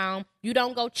sneaking around. You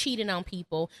don't go cheating on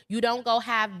people. You don't go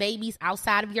have babies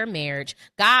outside of your marriage.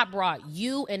 God brought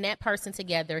you and that person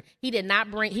together. He did not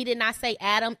say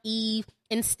Adam, Eve,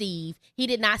 and Steve. He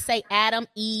did not say Adam,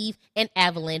 Eve, and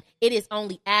Evelyn. It is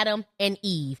only Adam and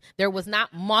Eve. There was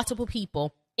not multiple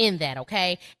people in that,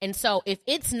 okay? And so if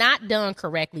it's not done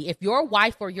correctly, if your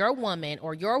wife or your woman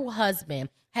or your husband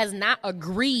has not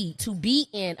agreed to be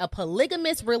in a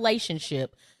polygamous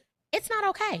relationship, it's not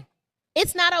okay.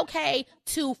 It's not okay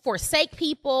to forsake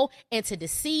people and to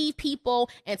deceive people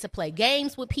and to play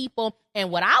games with people. And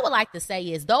what I would like to say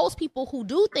is those people who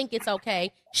do think it's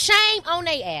okay, shame on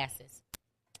their asses.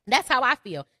 That's how I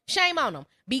feel. Shame on them,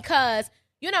 because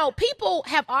People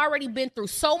have already been through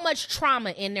so much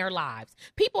trauma in their lives.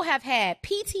 People have had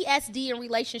PTSD in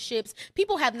relationships.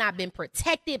 People have not been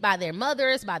protected by their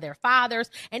mothers, by their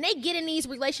fathers, and they get in these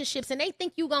relationships and they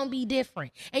think you're going to be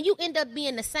different. And you end up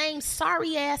being the same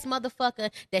sorry ass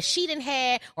motherfucker that she done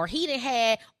had or he done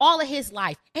had all of his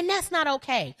life. And that's not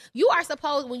okay. You are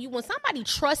supposed, when somebody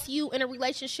trusts you in a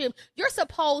relationship, you're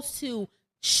supposed to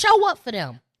show up for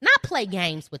them, not play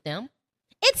games with them.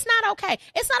 It's not okay.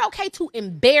 It's not okay to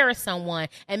embarrass someone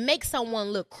and make someone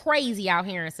look crazy out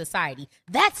here in society.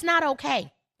 That's not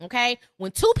okay. Okay?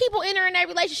 When two people enter in a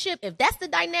relationship, if that's the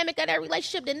dynamic of that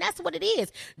relationship, then that's what it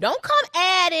is. Don't come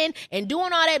adding and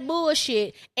doing all that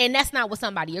bullshit, and that's not what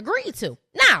somebody agreed to.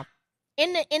 Now,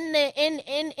 in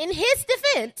his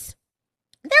defense,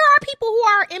 there are people who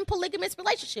are in polygamous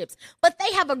relationships, but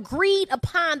they have agreed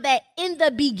upon that in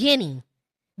the beginning.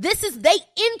 They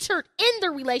entered in the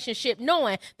relationship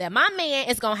knowing that my man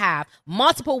is going to have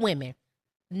multiple women.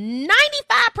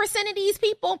 95% of these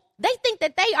people, they think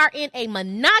that they are in a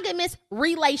monogamous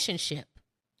relationship.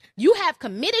 You have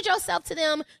committed yourself to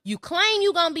them. You claim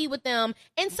you're going to be with them.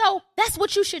 And so that's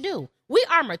what you should do. We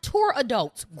are mature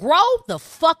adults. Grow the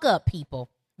fuck up,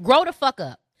 people. Grow the fuck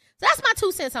up. So that's my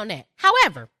 2 cents on that.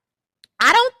 However,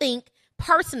 I don't think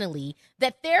personally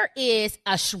that there is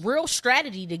a real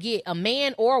strategy to get a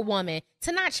man or a woman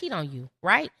to not cheat on you,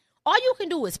 right? All you can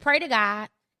do is pray to God,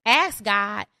 ask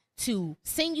God to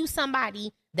send you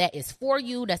somebody that is for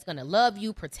you, that's going to love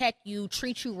you, protect you,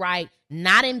 treat you right,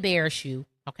 not embarrass you,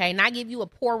 okay? Not give you a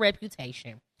poor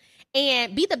reputation.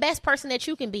 And be the best person that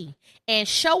you can be and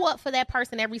show up for that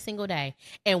person every single day.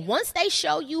 And once they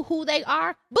show you who they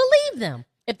are, believe them.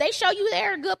 If they show you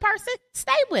they're a good person,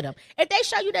 stay with them. If they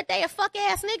show you that they a fuck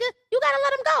ass nigga, you got to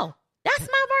let them go. That's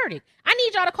my verdict. I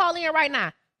need y'all to call in right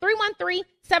now.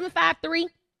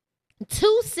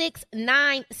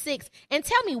 313-753-2696 and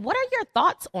tell me, what are your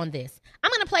thoughts on this? I'm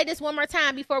going to play this one more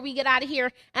time before we get out of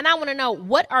here. And I want to know,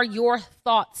 what are your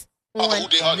thoughts on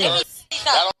this?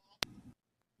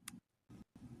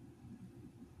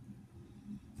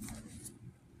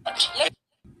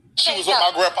 She was with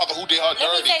my grandfather who did her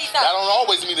dirty. That don't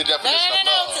always mean the definition of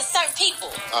love. To certain people,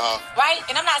 right?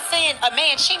 And I'm not saying a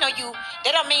man cheating on you,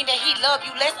 that don't mean that he love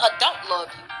you less or don't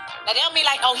love you. Now, that don't mean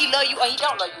like, oh, he love you or he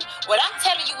don't love you. What I'm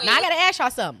telling you is... Now, I got to ask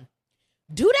y'all something.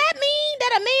 Do that mean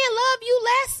that a man love you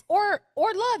less or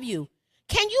love you?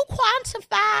 Can you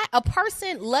quantify a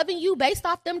person loving you based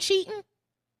off them cheating?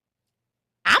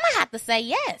 I'm going to have to say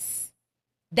yes.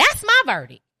 That's my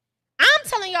verdict. I'm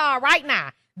telling y'all right now,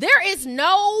 there is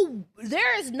no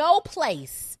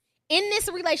place in this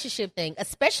relationship thing,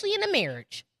 especially in a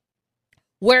marriage,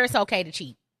 where it's okay to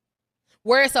cheat,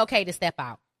 where it's okay to step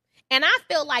out. And I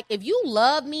feel like if you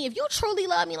love me, if you truly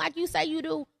love me like you say you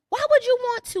do, why would you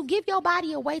want to give your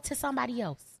body away to somebody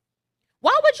else?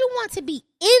 Why would you want to be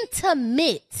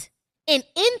intimate and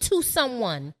into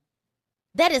someone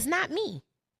that is not me?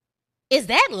 Is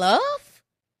that love?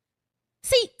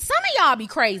 See, some of y'all be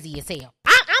crazy as hell.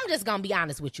 I'm just going to be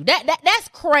honest with you. That's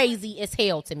crazy as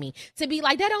hell to me. To be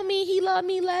like, that don't mean he love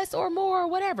me less or more or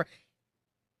whatever.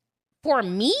 For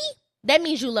me, that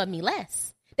means you love me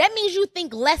less. That means you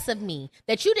think less of me,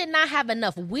 that you did not have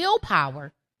enough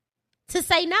willpower to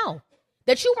say no,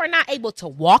 that you were not able to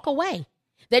walk away,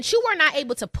 that you were not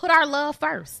able to put our love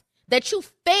first, that you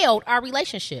failed our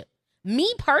relationship.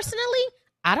 Me personally,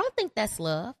 I don't think that's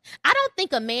love. I don't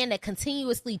think a man that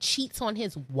continuously cheats on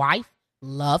his wife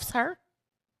loves her.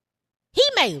 He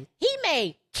may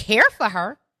care for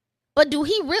her, but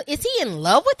is he in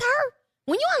love with her?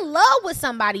 When you're in love with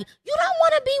somebody, you don't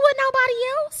want to be with nobody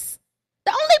else.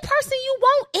 The only person you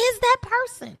want is that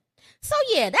person. So,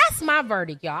 yeah, that's my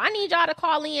verdict, y'all. I need y'all to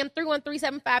call in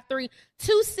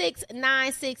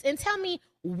 313-753-2696 and tell me,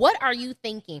 what are you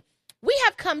thinking? We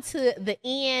have come to the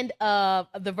end of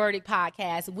the Verdict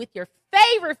podcast with your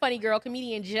favorite funny girl,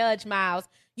 comedian Judge Miles.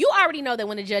 You already know that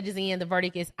when the judge is in, the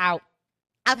verdict is out.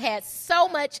 I've had so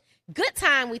much good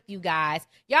time with you guys.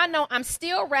 Y'all know I'm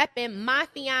still repping my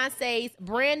fiance's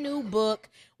brand new book,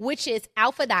 which is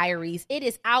Alpha Diaries. It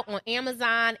is out on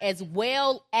Amazon as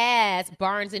well as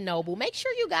Barnes & Noble. Make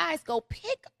sure you guys go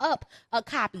pick up a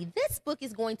copy. This book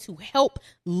is going to help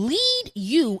lead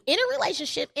you in a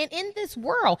relationship and in this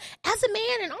world as a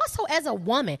man and also as a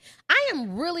woman. I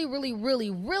am really, really, really,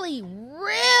 really,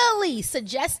 really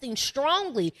suggesting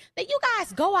strongly that you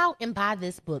guys go out and buy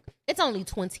this book. It's only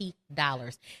 $20.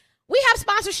 We have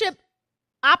sponsorship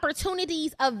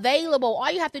opportunities available. All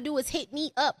you have to do is hit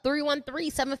me up,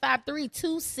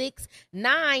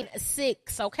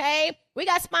 313-753-2696, okay? We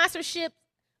got sponsorship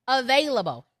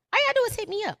available. All you got to do is hit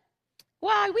me up.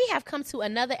 Well, we have come to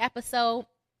another episode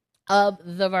of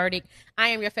the verdict. I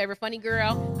am your favorite funny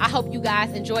girl. I hope you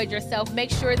guys enjoyed yourself.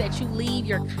 Make sure that you leave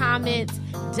your comments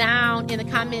down in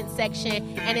the comment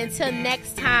section. And until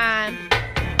next time,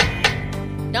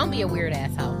 don't be a weird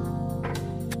asshole.